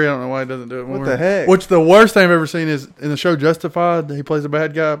 I agree. I don't know why he doesn't do it more. What the heck? Which the worst thing I've ever seen is in the show Justified. He plays a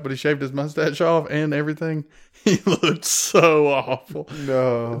bad guy, but he shaved his mustache off and everything. He looks so awful.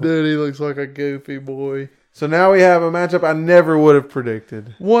 No. Dude, he looks like a goofy boy. So now we have a matchup I never would have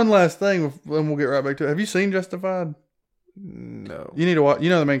predicted. One last thing, and we'll get right back to it. Have you seen Justified? No. You need to watch. You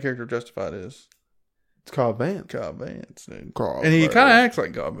know the main character of Justified is? It's Cobb Vanth. Cobb Vanth, dude. Cobb and he Vanth. kind of acts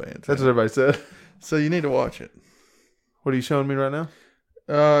like Cobb Vanth. That's what everybody said. So you need to watch it. What are you showing me right now?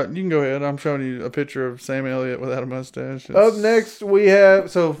 You can go ahead. I'm showing you a picture of Sam Elliott without a mustache. Up next, we have...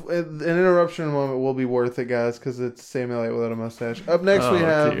 So, an interruption moment will be worth it, guys, because it's Sam Elliott without a mustache. Up next, we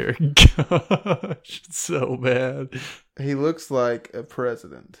have... Dear gosh, it's so bad. He looks like a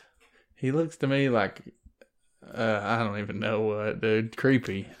president. He looks to me like... I don't even know what, dude.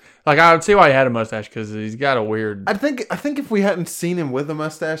 Creepy. Like, I would see why he had a mustache, because he's got a weird... I think if we hadn't seen him with a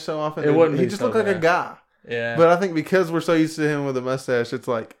mustache so often, It wouldn't he be just so looked like a bad. guy. Yeah. But I think because we're so used to him with a mustache, it's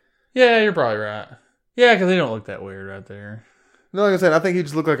like... Yeah, you're probably right. Yeah, because he don't look that weird right there. No, like I said, I think he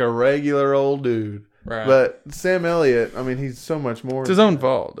just looked like a regular old dude. Right. But Sam Elliott, I mean, he's so much more. It's his own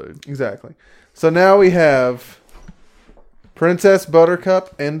fault, dude. Exactly. So now we have Princess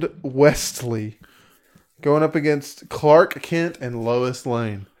Buttercup and Wesley going up against Clark Kent and Lois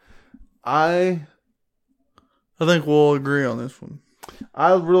Lane. I think we'll agree on this one.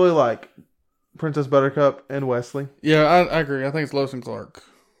 I really like Princess Buttercup and Wesley. Yeah, I agree. I think it's Lois and Clark.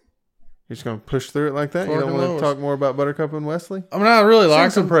 You're just going to push through it like that? Clark You don't and want to Lois. talk more about Buttercup and Wesley? I mean, I really Sing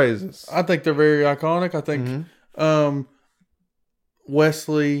like some them. praises. I think they're very iconic. I think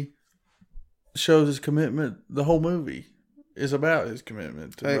Wesley shows his commitment. The whole movie is about his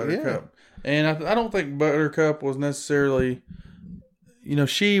commitment to Buttercup. Yeah. And I don't think Buttercup was necessarily... You know,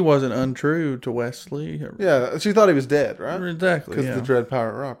 she wasn't untrue to Wesley. Yeah, she thought he was dead, right? Exactly. Because of the Dread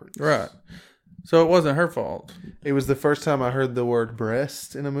Pirate Roberts. Right. So it wasn't her fault. It was the first time I heard the word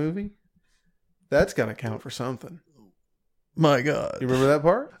breast in a movie. That's got to count for something. My God. You remember that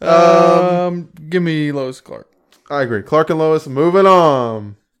part? Give me Lois Clark. I agree. Clark and Lois, moving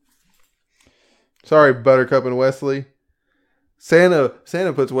on. Sorry, Buttercup and Wesley. Santa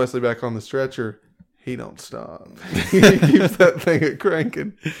puts Wesley back on the stretcher. He don't stop. He keeps that thing a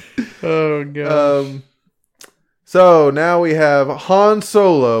cranking. Oh, God. So now we have Han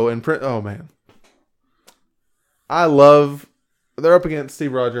Solo and oh, man. They're up against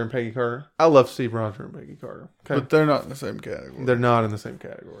Steve Rogers and Peggy Carter. I love Steve Rogers and Peggy Carter. Okay? But they're not in the same category. They're not in the same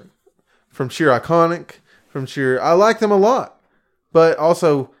category. From sheer iconic, I like them a lot. But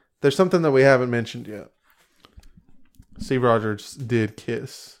also, there's something that we haven't mentioned yet. Steve Rogers did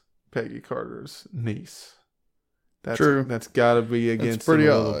kiss Peggy Carter's niece. That's true. That's got to be against. It's pretty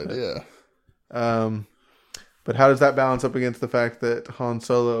him a little odd, bit. yeah. But how does that balance up against the fact that Han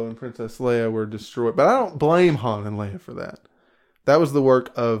Solo and Princess Leia were destroyed? But I don't blame Han and Leia for that. That was the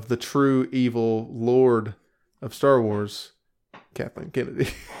work of the true evil Lord of Star Wars, Kathleen Kennedy.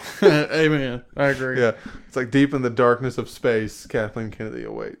 Amen. I agree. Yeah, it's like deep in the darkness of space, Kathleen Kennedy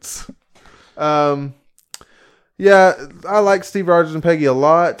awaits. Yeah, I like Steve Rogers and Peggy a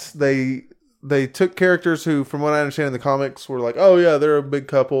lot. They took characters who, from what I understand in the comics, were like, oh yeah, they're a big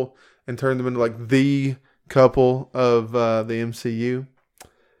couple, and turned them into like the couple of the MCU.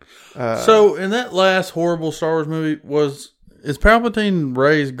 So in that last horrible Star Wars movie, is Palpatine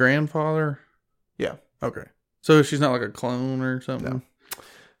Rey's grandfather? Yeah. Okay. So she's not like a clone or something? No.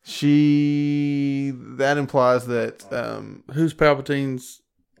 That implies that... who's Palpatine's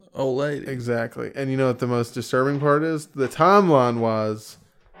old lady? Exactly. And you know what the most disturbing part is? The timeline was...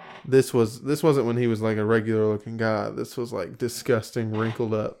 This wasn't when he was like a regular looking guy. This was like disgusting,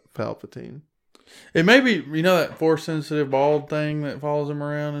 wrinkled up Palpatine. It may be, you know, that force sensitive bald thing that follows him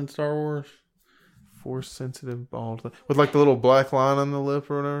around in Star Wars? Force sensitive bald with like the little black line on the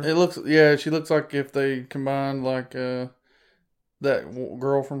lip or whatever. It looks, yeah, she looks like if they combined like that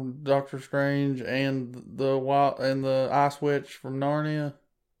girl from Doctor Strange and the Ice Witch from Narnia.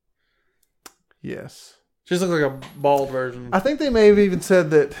 Yes. She just looks like a bald version. I think they may have even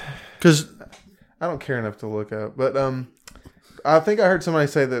said that, because I don't care enough to look up, but I think I heard somebody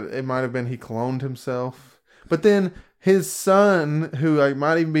say that it might have been he cloned himself. But then his son, who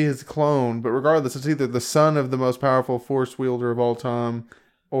might even be his clone, but regardless, it's either the son of the most powerful force wielder of all time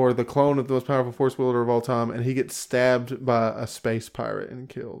or the clone of the most powerful force wielder of all time, and he gets stabbed by a space pirate and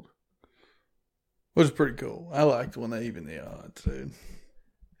killed. Which is pretty cool. I liked when they even the odds, dude.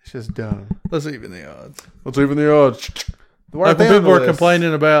 It's just dumb. Let's even the odds. Let's even the odds. Like when people are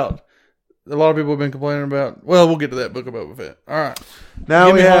complaining about, a lot of people have been complaining about, well, we'll get to that book about Boba Fett. All right. Now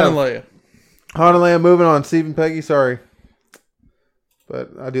Give we me have Han and Leia. Han and Leia, moving on. Steve and Peggy, sorry.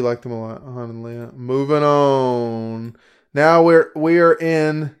 But I do like them a lot. Han and Leia. Moving on. Now we are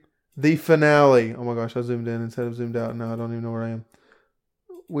in the finale. Oh my gosh, I zoomed in instead of zoomed out. Now I don't even know where I am.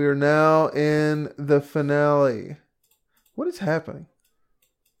 We are now in the finale. What is happening?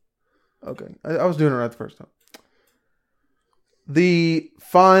 Okay. I was doing it right the first time. The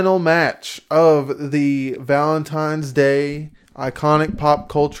final match of the Valentine's Day iconic pop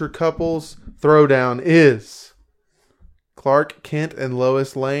culture couples throwdown is Clark Kent and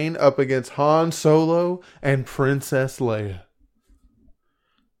Lois Lane up against Han Solo and Princess Leia.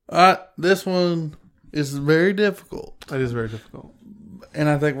 This one is very difficult. It is very difficult. And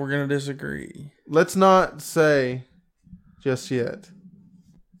I think we're going to disagree. Let's not say just yet.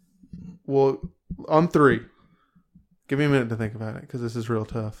 Well, on 3. Give me a minute to think about it, because this is real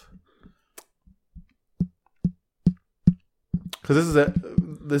tough. Because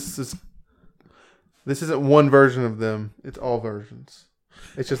this isn't one version of them. It's all versions.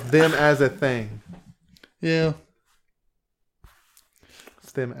 It's just them as a thing. Yeah.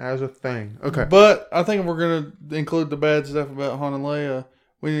 It's them as a thing. Okay. But I think if we're going to include the bad stuff about Han and Leia,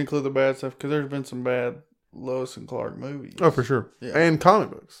 we need to include the bad stuff because there's been some bad Lois and Clark movies. Oh, for sure. Yeah. And comic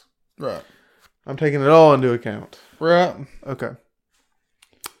books. Right. I'm taking it all into account. Right. Okay.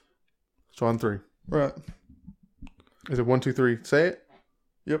 So on 3. Right. Is it 1, 2, 3? Say it.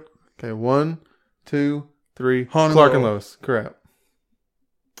 Yep. Okay. 1, 2, 3. Han Clark and Lois. Lois. Correct.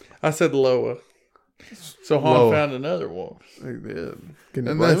 I said Loa. So Han Loa. found another one. They did. Can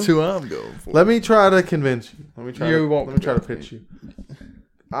you And blame that's him? who I'm going for. Let me try to convince you. Let me You try to pitch you.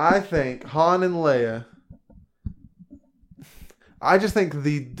 I think Han and Leia. I just think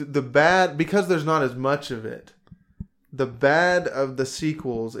the bad, because there's not as much of it, the bad of the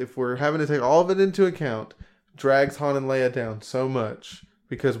sequels, if we're having to take all of it into account, drags Han and Leia down so much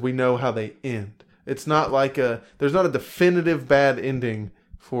because we know how they end. It's not like there's not a definitive bad ending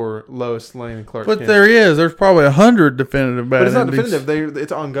for Lois Lane and Clark But Kent. there is. There's probably 100 definitive bad But it's not endings. definitive.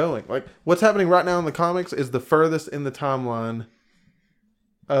 It's ongoing. Like what's happening right now in the comics is the furthest in the timeline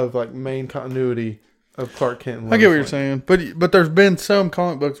of like main continuity of Clark Kent and Lois I get what you're Lane. saying. But there's been some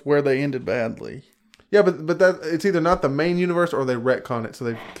comic books where they ended badly. Yeah, but that it's either not the main universe or they retcon it, so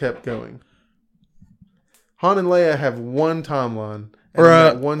they've kept going. Han and Leia have one timeline. And Right.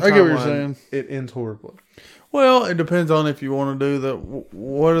 that one timeline, I get what you're saying. It ends horribly. Well, it depends on if you want to do the,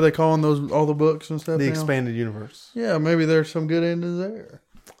 what are they calling those, all the books and stuff The now? expanded universe. Yeah, maybe there's some good endings there.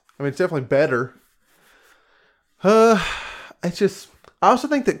 I mean, it's definitely better. It's just, I also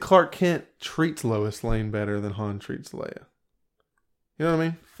think that Clark Kent treats Lois Lane better than Han treats Leia. You know what I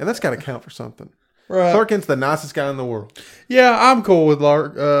mean? And that's got to count for something. Right. Clark Kent's the nicest guy in the world. Yeah, I'm cool with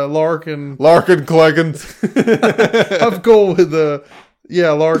Larkin. Larkin Cleggins. I'm cool with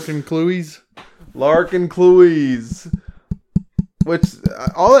Larkin Clues. Larkin Clues. Which,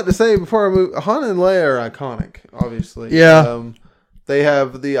 all that to say before I move, Han and Leia are iconic, obviously. Yeah. They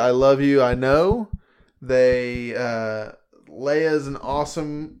have the I love you, I know. Leia's an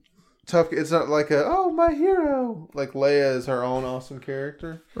awesome, tough, it's not like my hero. Like Leia is her own awesome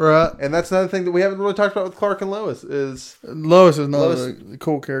character. Right. And that's another thing that we haven't really talked about with Clark and Lois is... Lois is not a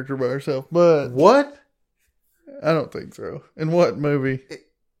cool character by herself, but... What? I don't think so. In what movie?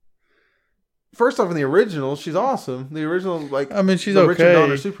 First off, in the original, she's awesome. The original, like... I mean, she's the okay. Richard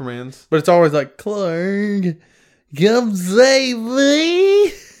Donner Supermans. But it's always like, Clark, come save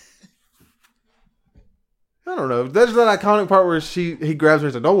me. I don't know. There's that iconic part where he grabs her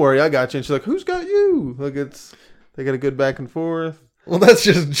and says, "Don't worry, I got you." And she's like, "Who's got you?" Like they got a good back and forth. Well, that's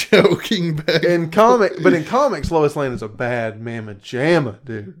just joking back. In comics, Lois Lane is a bad mamma jamma,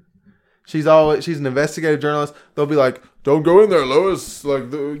 dude. She's an investigative journalist. They'll be like, "Don't go in there, Lois. Like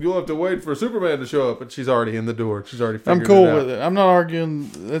you'll have to wait for Superman to show up." But she's already in the door. She's already figured I'm cool it out. with it. I'm not arguing.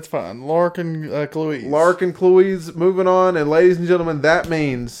 That's fine. Larkin Clues. Larkin Clues, moving on. And ladies and gentlemen, that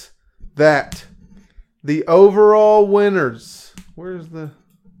means that the overall winners. Where's the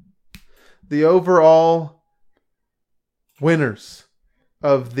overall winners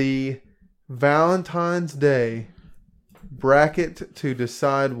of the Valentine's Day bracket to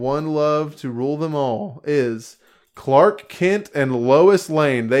decide one love to rule them all is Clark Kent and Lois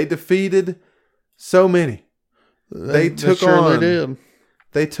Lane. They defeated so many. They took on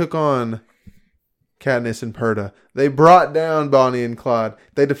Katniss and Perda. They brought down Bonnie and Clyde.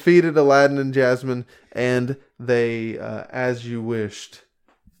 They defeated Aladdin and Jasmine, and they, As You Wished,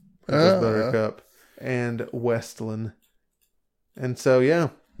 Buttercup and Westland. And so, yeah,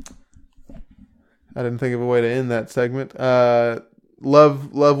 I didn't think of a way to end that segment.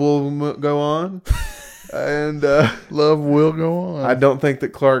 Love will go on, and love will go on. I don't think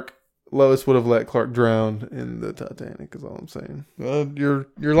that Lois would have let Clark drown in the Titanic. Is all I'm saying. You're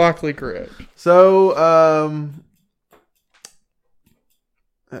likely correct. So,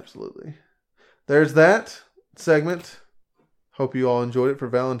 absolutely. There's that segment. Hope you all enjoyed it for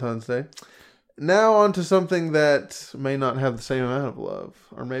Valentine's Day. Now on to something that may not have the same amount of love,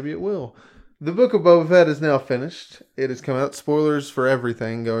 or maybe it will. The Book of Boba Fett is now finished. It has come out. Spoilers for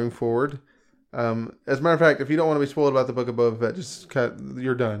everything going forward. As a matter of fact, if you don't want to be spoiled about the Book of Boba Fett, just cut.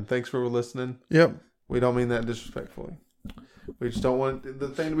 You're done. Thanks for listening. Yep. We don't mean that disrespectfully. We just don't want the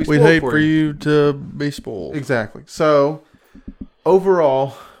thing to be spoiled. We'd hate for you to be spoiled. Exactly. So,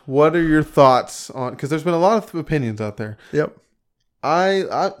 overall, what are your thoughts on... Because there's been a lot of opinions out there. Yep.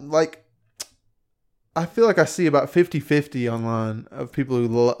 I feel like I see about 50-50 online of people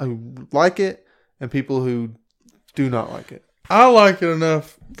who like it and people who do not like it. I like it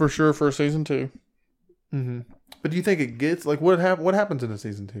enough for sure for a season 2. Mm-hmm. But do you think it gets... Like, what happens in a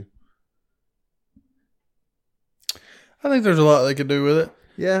season 2? I think there's a lot they could do with it.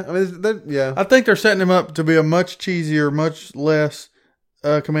 Yeah, I mean, yeah. I think they're setting him up to be a much cheesier, much less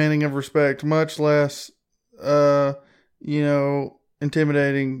commanding of respect, much less,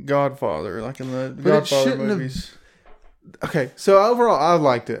 intimidating Godfather, like in the Godfather movies. Okay, so overall, I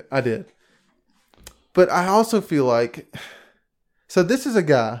liked it. I did. But I also feel like... So this is a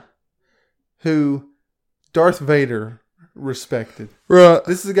guy who Darth Vader respected. Right.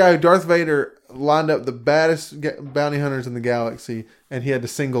 This is a guy who Darth Vader lined up the baddest bounty hunters in the galaxy, and he had to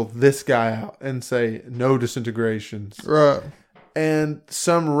single this guy out and say, no disintegrations. Right. And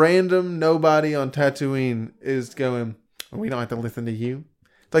some random nobody on Tatooine is going, we don't have to listen to you.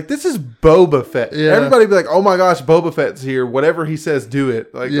 Like, this is Boba Fett. Yeah. Everybody be like, oh my gosh, Boba Fett's here. Whatever he says, do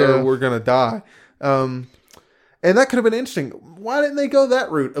it. Like, or we're going to die. And that could have been interesting. Why didn't they go that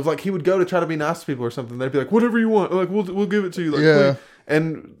route of like he would go to try to be nice to people or something? They'd be like, whatever you want. Like, we'll give it to you. Like, yeah. Please.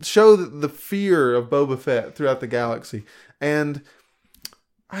 And show the fear of Boba Fett throughout the galaxy. And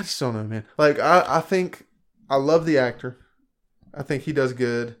I just don't know, man. Like, I think I love the actor. I think he does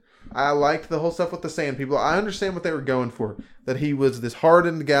good. I liked the whole stuff with the Sand People. I understand what they were going for. That he was this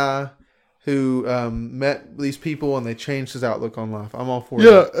hardened guy who met these people and they changed his outlook on life. I'm all for it.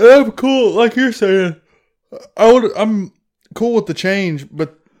 Yeah, I'm cool. Like you're saying, I'm cool with the change,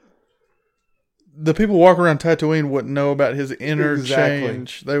 but the people walking around Tatooine wouldn't know about his inner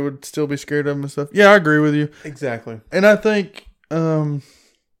change. They would still be scared of him and stuff. Yeah, I agree with you. Exactly. And I think I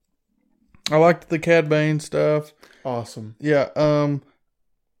liked the Cad Bane stuff. Awesome. Yeah.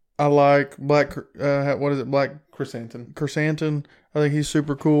 I like Black Chrysanthemum. Chrysanthemum. I think he's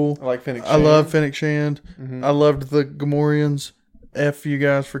super cool. I like Fennec Shand. I love Fennec Shand. Mm-hmm. I loved the Gamorreans. F you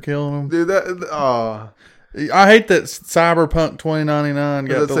guys for killing them. Dude, I hate that Cyberpunk 2099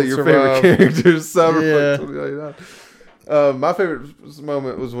 got to your survive. favorite characters, Cyberpunk 2099. My favorite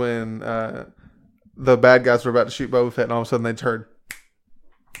moment was when the bad guys were about to shoot Boba Fett and all of a sudden they turned.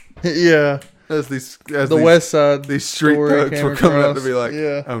 Yeah. As West Side, these street thugs were coming out to be like,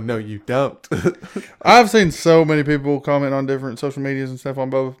 oh no, you don't. I've seen so many people comment on different social medias and stuff on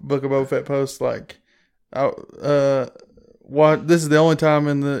Book of Boba Fett posts like, what? This is the only time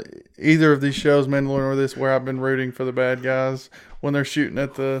in either of these shows, Mandalorian or this, where I've been rooting for the bad guys when they're shooting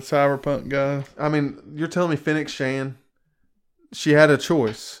at the Cyberpunk guys. I mean, you're telling me Fennec Shand, she had a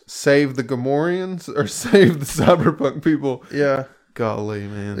choice: save the Gamorreans or save the Cyberpunk people. Yeah. Golly,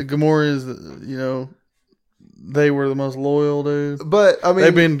 man. The Gamorreans, they were the most loyal, dude. But, I mean...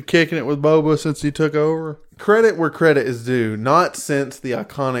 They've been kicking it with Boba since he took over. Credit where credit is due. Not since the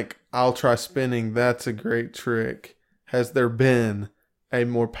iconic I'll try spinning, that's a great trick, has there been a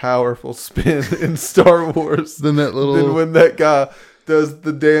more powerful spin in Star Wars than when that guy does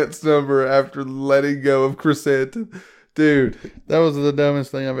the dance number after letting go of Chrysanthemum. Dude. That was the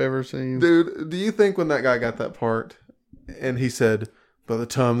dumbest thing I've ever seen. Dude, do you think when that guy got that part... And he said, by the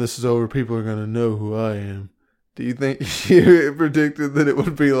time this is over, people are going to know who I am. Do you think you predicted that it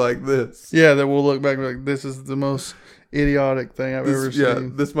would be like this? Yeah, that we'll look back and be like, this is the most idiotic thing I've ever seen. Yeah,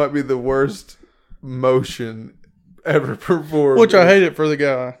 this might be the worst motion ever performed. Which I hate it for the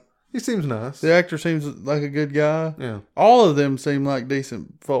guy. He seems nice. The actor seems like a good guy. Yeah. All of them seem like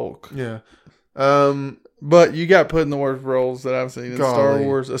decent folk. Yeah. But you got put in the worst roles that I've seen in Star Golly.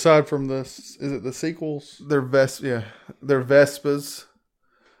 Wars. Aside from is it the sequels? They're Vespas.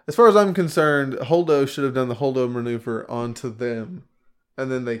 As far as I'm concerned, Holdo should have done the Holdo maneuver onto them,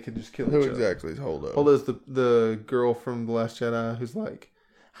 and then they could just kill Who each other. exactly is Holdo? Holdo's the girl from The Last Jedi who's like,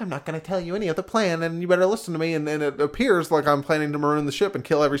 I'm not going to tell you any of the plan, and you better listen to me. And it appears like I'm planning to maroon the ship and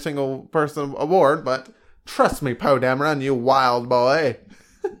kill every single person aboard, but trust me, Poe Dameron, you wild boy.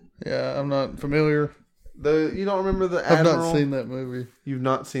 Yeah, I'm not familiar. You don't remember the I've Admiral? not seen that movie. You've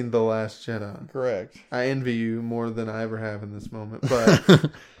not seen The Last Jedi. Correct. I envy you more than I ever have in this moment. But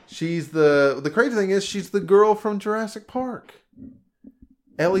she's the crazy thing is she's the girl from Jurassic Park.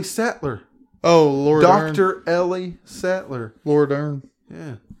 Ellie Sattler. Oh, Laura Dern. Dr. Ellie Sattler. Laura Dern.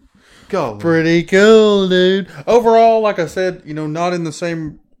 Yeah. Golly. Pretty cool, dude. Overall, like I said, not in the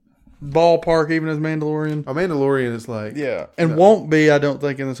same ballpark even as Mandalorian. A Mandalorian is like... Yeah. And won't be, I don't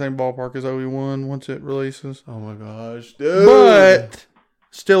think, in the same ballpark as Obi-Wan once it releases. Oh my gosh, dude. But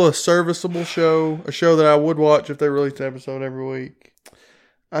still a serviceable show. A show that I would watch if they released an episode every week.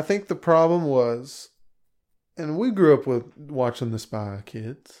 I think the problem was... And we grew up with watching the Spy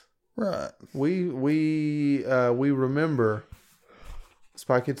Kids. Right. We remember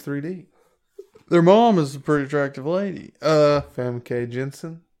Spy Kids 3D. Their mom is a pretty attractive lady. Famke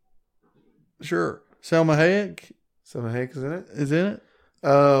Jensen. Sure. Selma Hayek Selma Hayek is in it. is in it.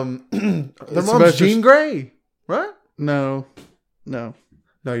 Their mom's Jean Grey, right? No. No,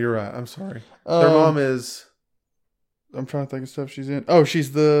 you're right. I'm sorry. Their mom is... I'm trying to think of stuff she's in. Oh,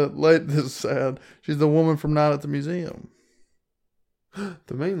 she's the lady. This is sad. She's the woman from Night at the Museum.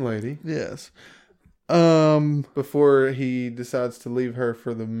 The main lady. Yes. Before he decides to leave her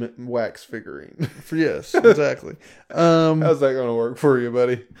for the wax figurine. Yes, exactly. How's that going to work for you,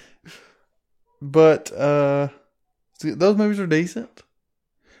 buddy? But those movies are decent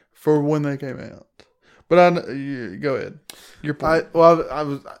for when they came out. But go ahead. Your point. I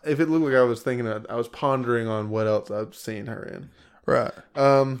was. If it looked like I was thinking, I was pondering on what else I've seen her in. Right.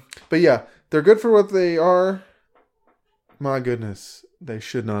 But yeah, they're good for what they are. My goodness, they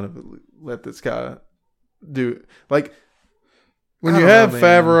should not have let this guy do like when you have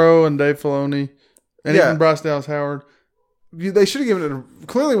Favreau and Dave Filoni and even Bryce Dallas Howard. They should have given it.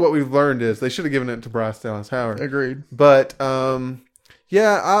 Clearly, what we've learned is they should have given it to Bryce Dallas Howard. Agreed. But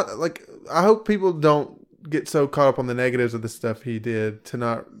yeah, I hope people don't get so caught up on the negatives of the stuff he did to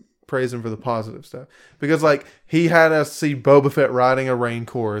not praise him for the positive stuff, because he had us see Boba Fett riding a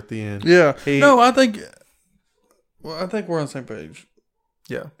Rancor at the end. Yeah. I think we're on the same page.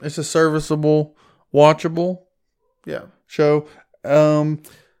 Yeah, it's a serviceable, watchable, show.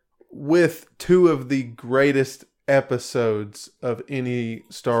 With two of the greatest episodes of any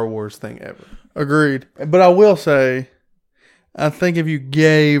Star Wars thing ever. Agreed. But I will say, I think if you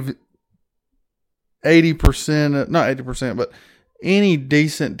gave 80%, not 80%, but any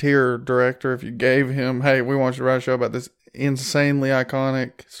decent tier director, if you gave him, hey, we want you to write a show about this insanely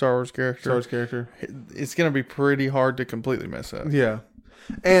iconic Star Wars character, it's going to be pretty hard to completely mess up. Yeah.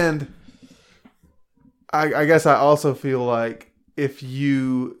 And I guess I also feel like if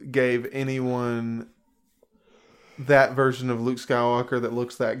you gave anyone that version of Luke Skywalker that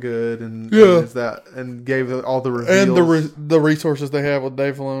looks that good and gave it all the reveals, and the resources they have with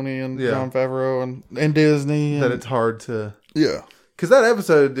Dave Filoni and Jon Favreau and Disney, that it's hard to because that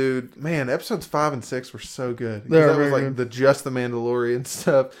episode, dude, man, episodes 5 and 6 were so good. That was like the Mandalorian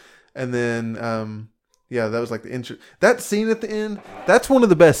stuff, and then that was like the intro. That scene at the end, that's one of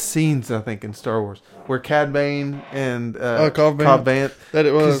the best scenes I think in Star Wars, where Cad Bane and Cobb Vanth. That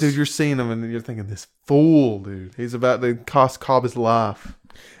it was, dude, you're seeing him and you're thinking, this fool, dude, he's about to cost Cobb his life.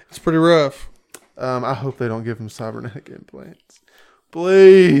 It's pretty rough. I hope they don't give him cybernetic implants,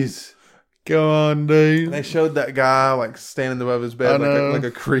 please. Go on, dude. And they showed that guy standing above his bed like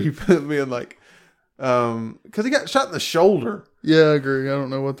a creep, being like, because he got shot in the shoulder. Yeah, I agree. I don't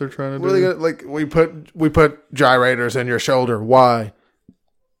know what they're trying to do. We put gyrators in your shoulder. Why?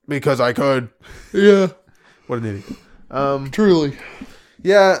 Because I could. Yeah. What an idiot. Truly.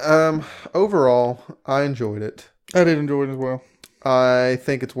 Yeah. Overall, I enjoyed it. I did enjoy it as well. I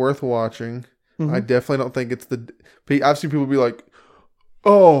think it's worth watching. Mm-hmm. I definitely don't think it's I've seen people be like,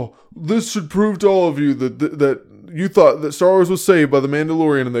 "Oh, this should prove to all of you that you thought that Star Wars was saved by the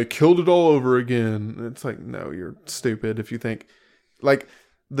Mandalorian and they killed it all over again." And it's like, no, you're stupid if you think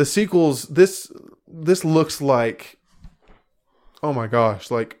the sequels. This looks like, oh my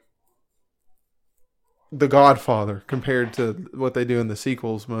gosh, like The Godfather compared to what they do in the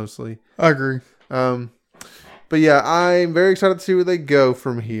sequels mostly. I agree. But yeah, I'm very excited to see where they go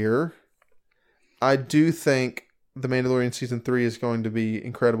from here. I do think The Mandalorian Season 3 is going to be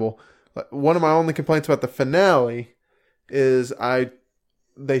incredible. One of my only complaints about the finale is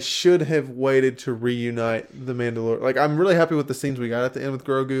they should have waited to reunite the Mandalorian. Like, I'm really happy with the scenes we got at the end with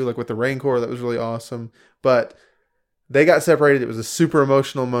Grogu, like with the Rancor. That was really awesome. But they got separated. It was a super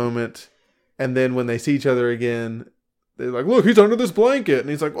emotional moment. And then when they see each other again, they're like, look, he's under this blanket. And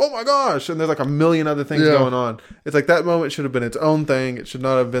he's like, oh my gosh. And there's like a million other things going on. It's like that moment should have been its own thing. It should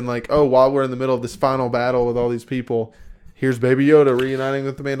not have been like, oh, while we're in the middle of this final battle with all these people, here's Baby Yoda reuniting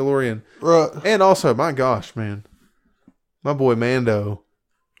with the Mandalorian. Right. And also, my gosh, man. My boy Mando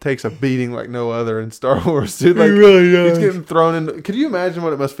takes a beating like no other in Star Wars, dude. Like, he really does. He's getting thrown in. Could you imagine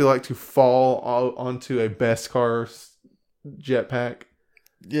what it must feel like to fall onto a Beskar jetpack?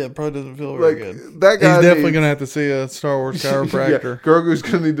 Yeah, it probably doesn't feel very good. That guy He's definitely going to have to see a Star Wars chiropractor. Yeah, Grogu's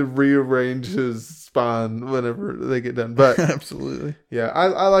going to need to rearrange his spine whenever they get done. But absolutely. Yeah,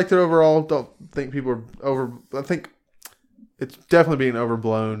 I liked it overall. Don't think people are over. I think it's definitely being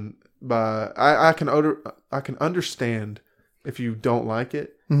overblown by. I can understand if you don't like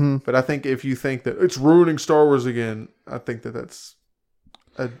it, but I think if you think that it's ruining Star Wars again, I think that's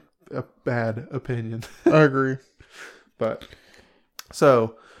a bad opinion. I agree. But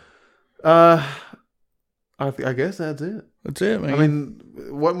so, I guess that's it. That's it, man. I mean,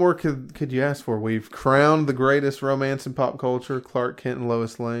 what more could you ask for? We've crowned the greatest romance in pop culture, Clark Kent and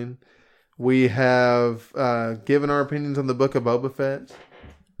Lois Lane. We have given our opinions on the Book of Boba Fett.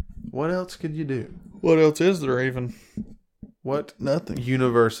 What else could you do? What else is there even? What Nothing.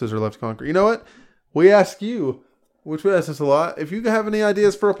 Universes are left to conquer? You know what? We ask you, which we ask us a lot. If you have any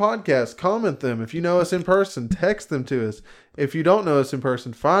ideas for a podcast, comment them. If you know us in person, text them to us. If you don't know us in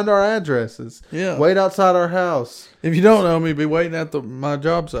person, find our addresses. Yeah. Wait outside our house. If you don't know me, be waiting at my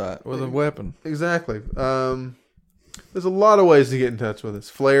job site with a weapon. Exactly. There's a lot of ways to get in touch with us.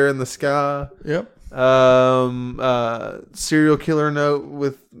 Flare in the sky. Yep. Serial killer note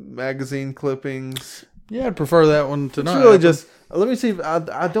with magazine clippings. Yeah, I'd prefer that one to not. It's really just. Let me see. If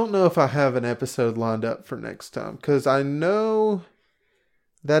I don't know if I have an episode lined up for next time because I know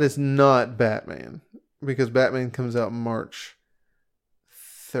that is not Batman because Batman comes out March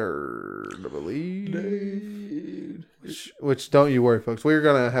 3rd, I believe. Dude. Which don't you worry, folks. We're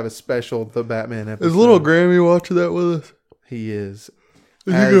gonna have a special The Batman episode. Is little Grammy watching that with us? He is. Is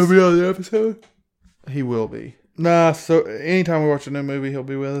he gonna be on the episode? He will be. Nah, so anytime we watch a new movie, he'll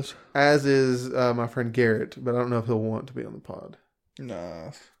be with us. As is my friend Garrett, but I don't know if he'll want to be on the pod.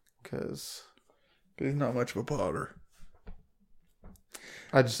 Nah. Because he's not much of a podder.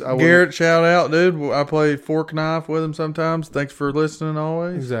 Garrett, shout out, dude. I play Fork Knife with him sometimes. Thanks for listening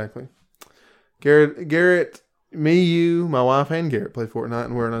always. Exactly. Garrett, me, you, my wife, and Garrett play Fortnite,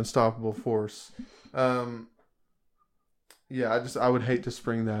 and we're an unstoppable force. Yeah, I would hate to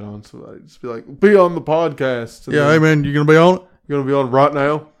spring that on somebody. Just be like, be on the podcast. And hey man, you gonna be on it? You're gonna be on it right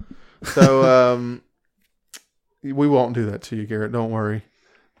now. So we won't do that to you, Garrett. Don't worry.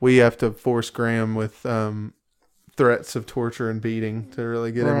 We have to force Graham with threats of torture and beating to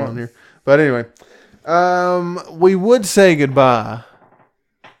really get him on here. But anyway, we would say goodbye.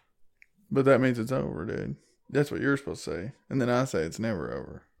 But that means it's over, dude. That's what you're supposed to say. And then I say it's never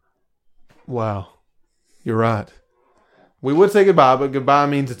over. Wow. You're right. We would say goodbye, but goodbye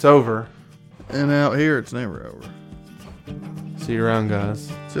means it's over. And out here, it's never over. See you around, guys.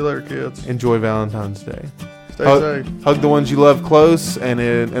 See you later, kids. Enjoy Valentine's Day. Stay safe. Hug the ones you love close, and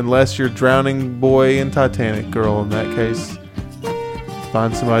unless you're drowning boy in Titanic, girl, in that case,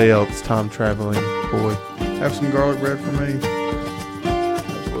 find somebody else, time traveling boy. Have some garlic bread for me.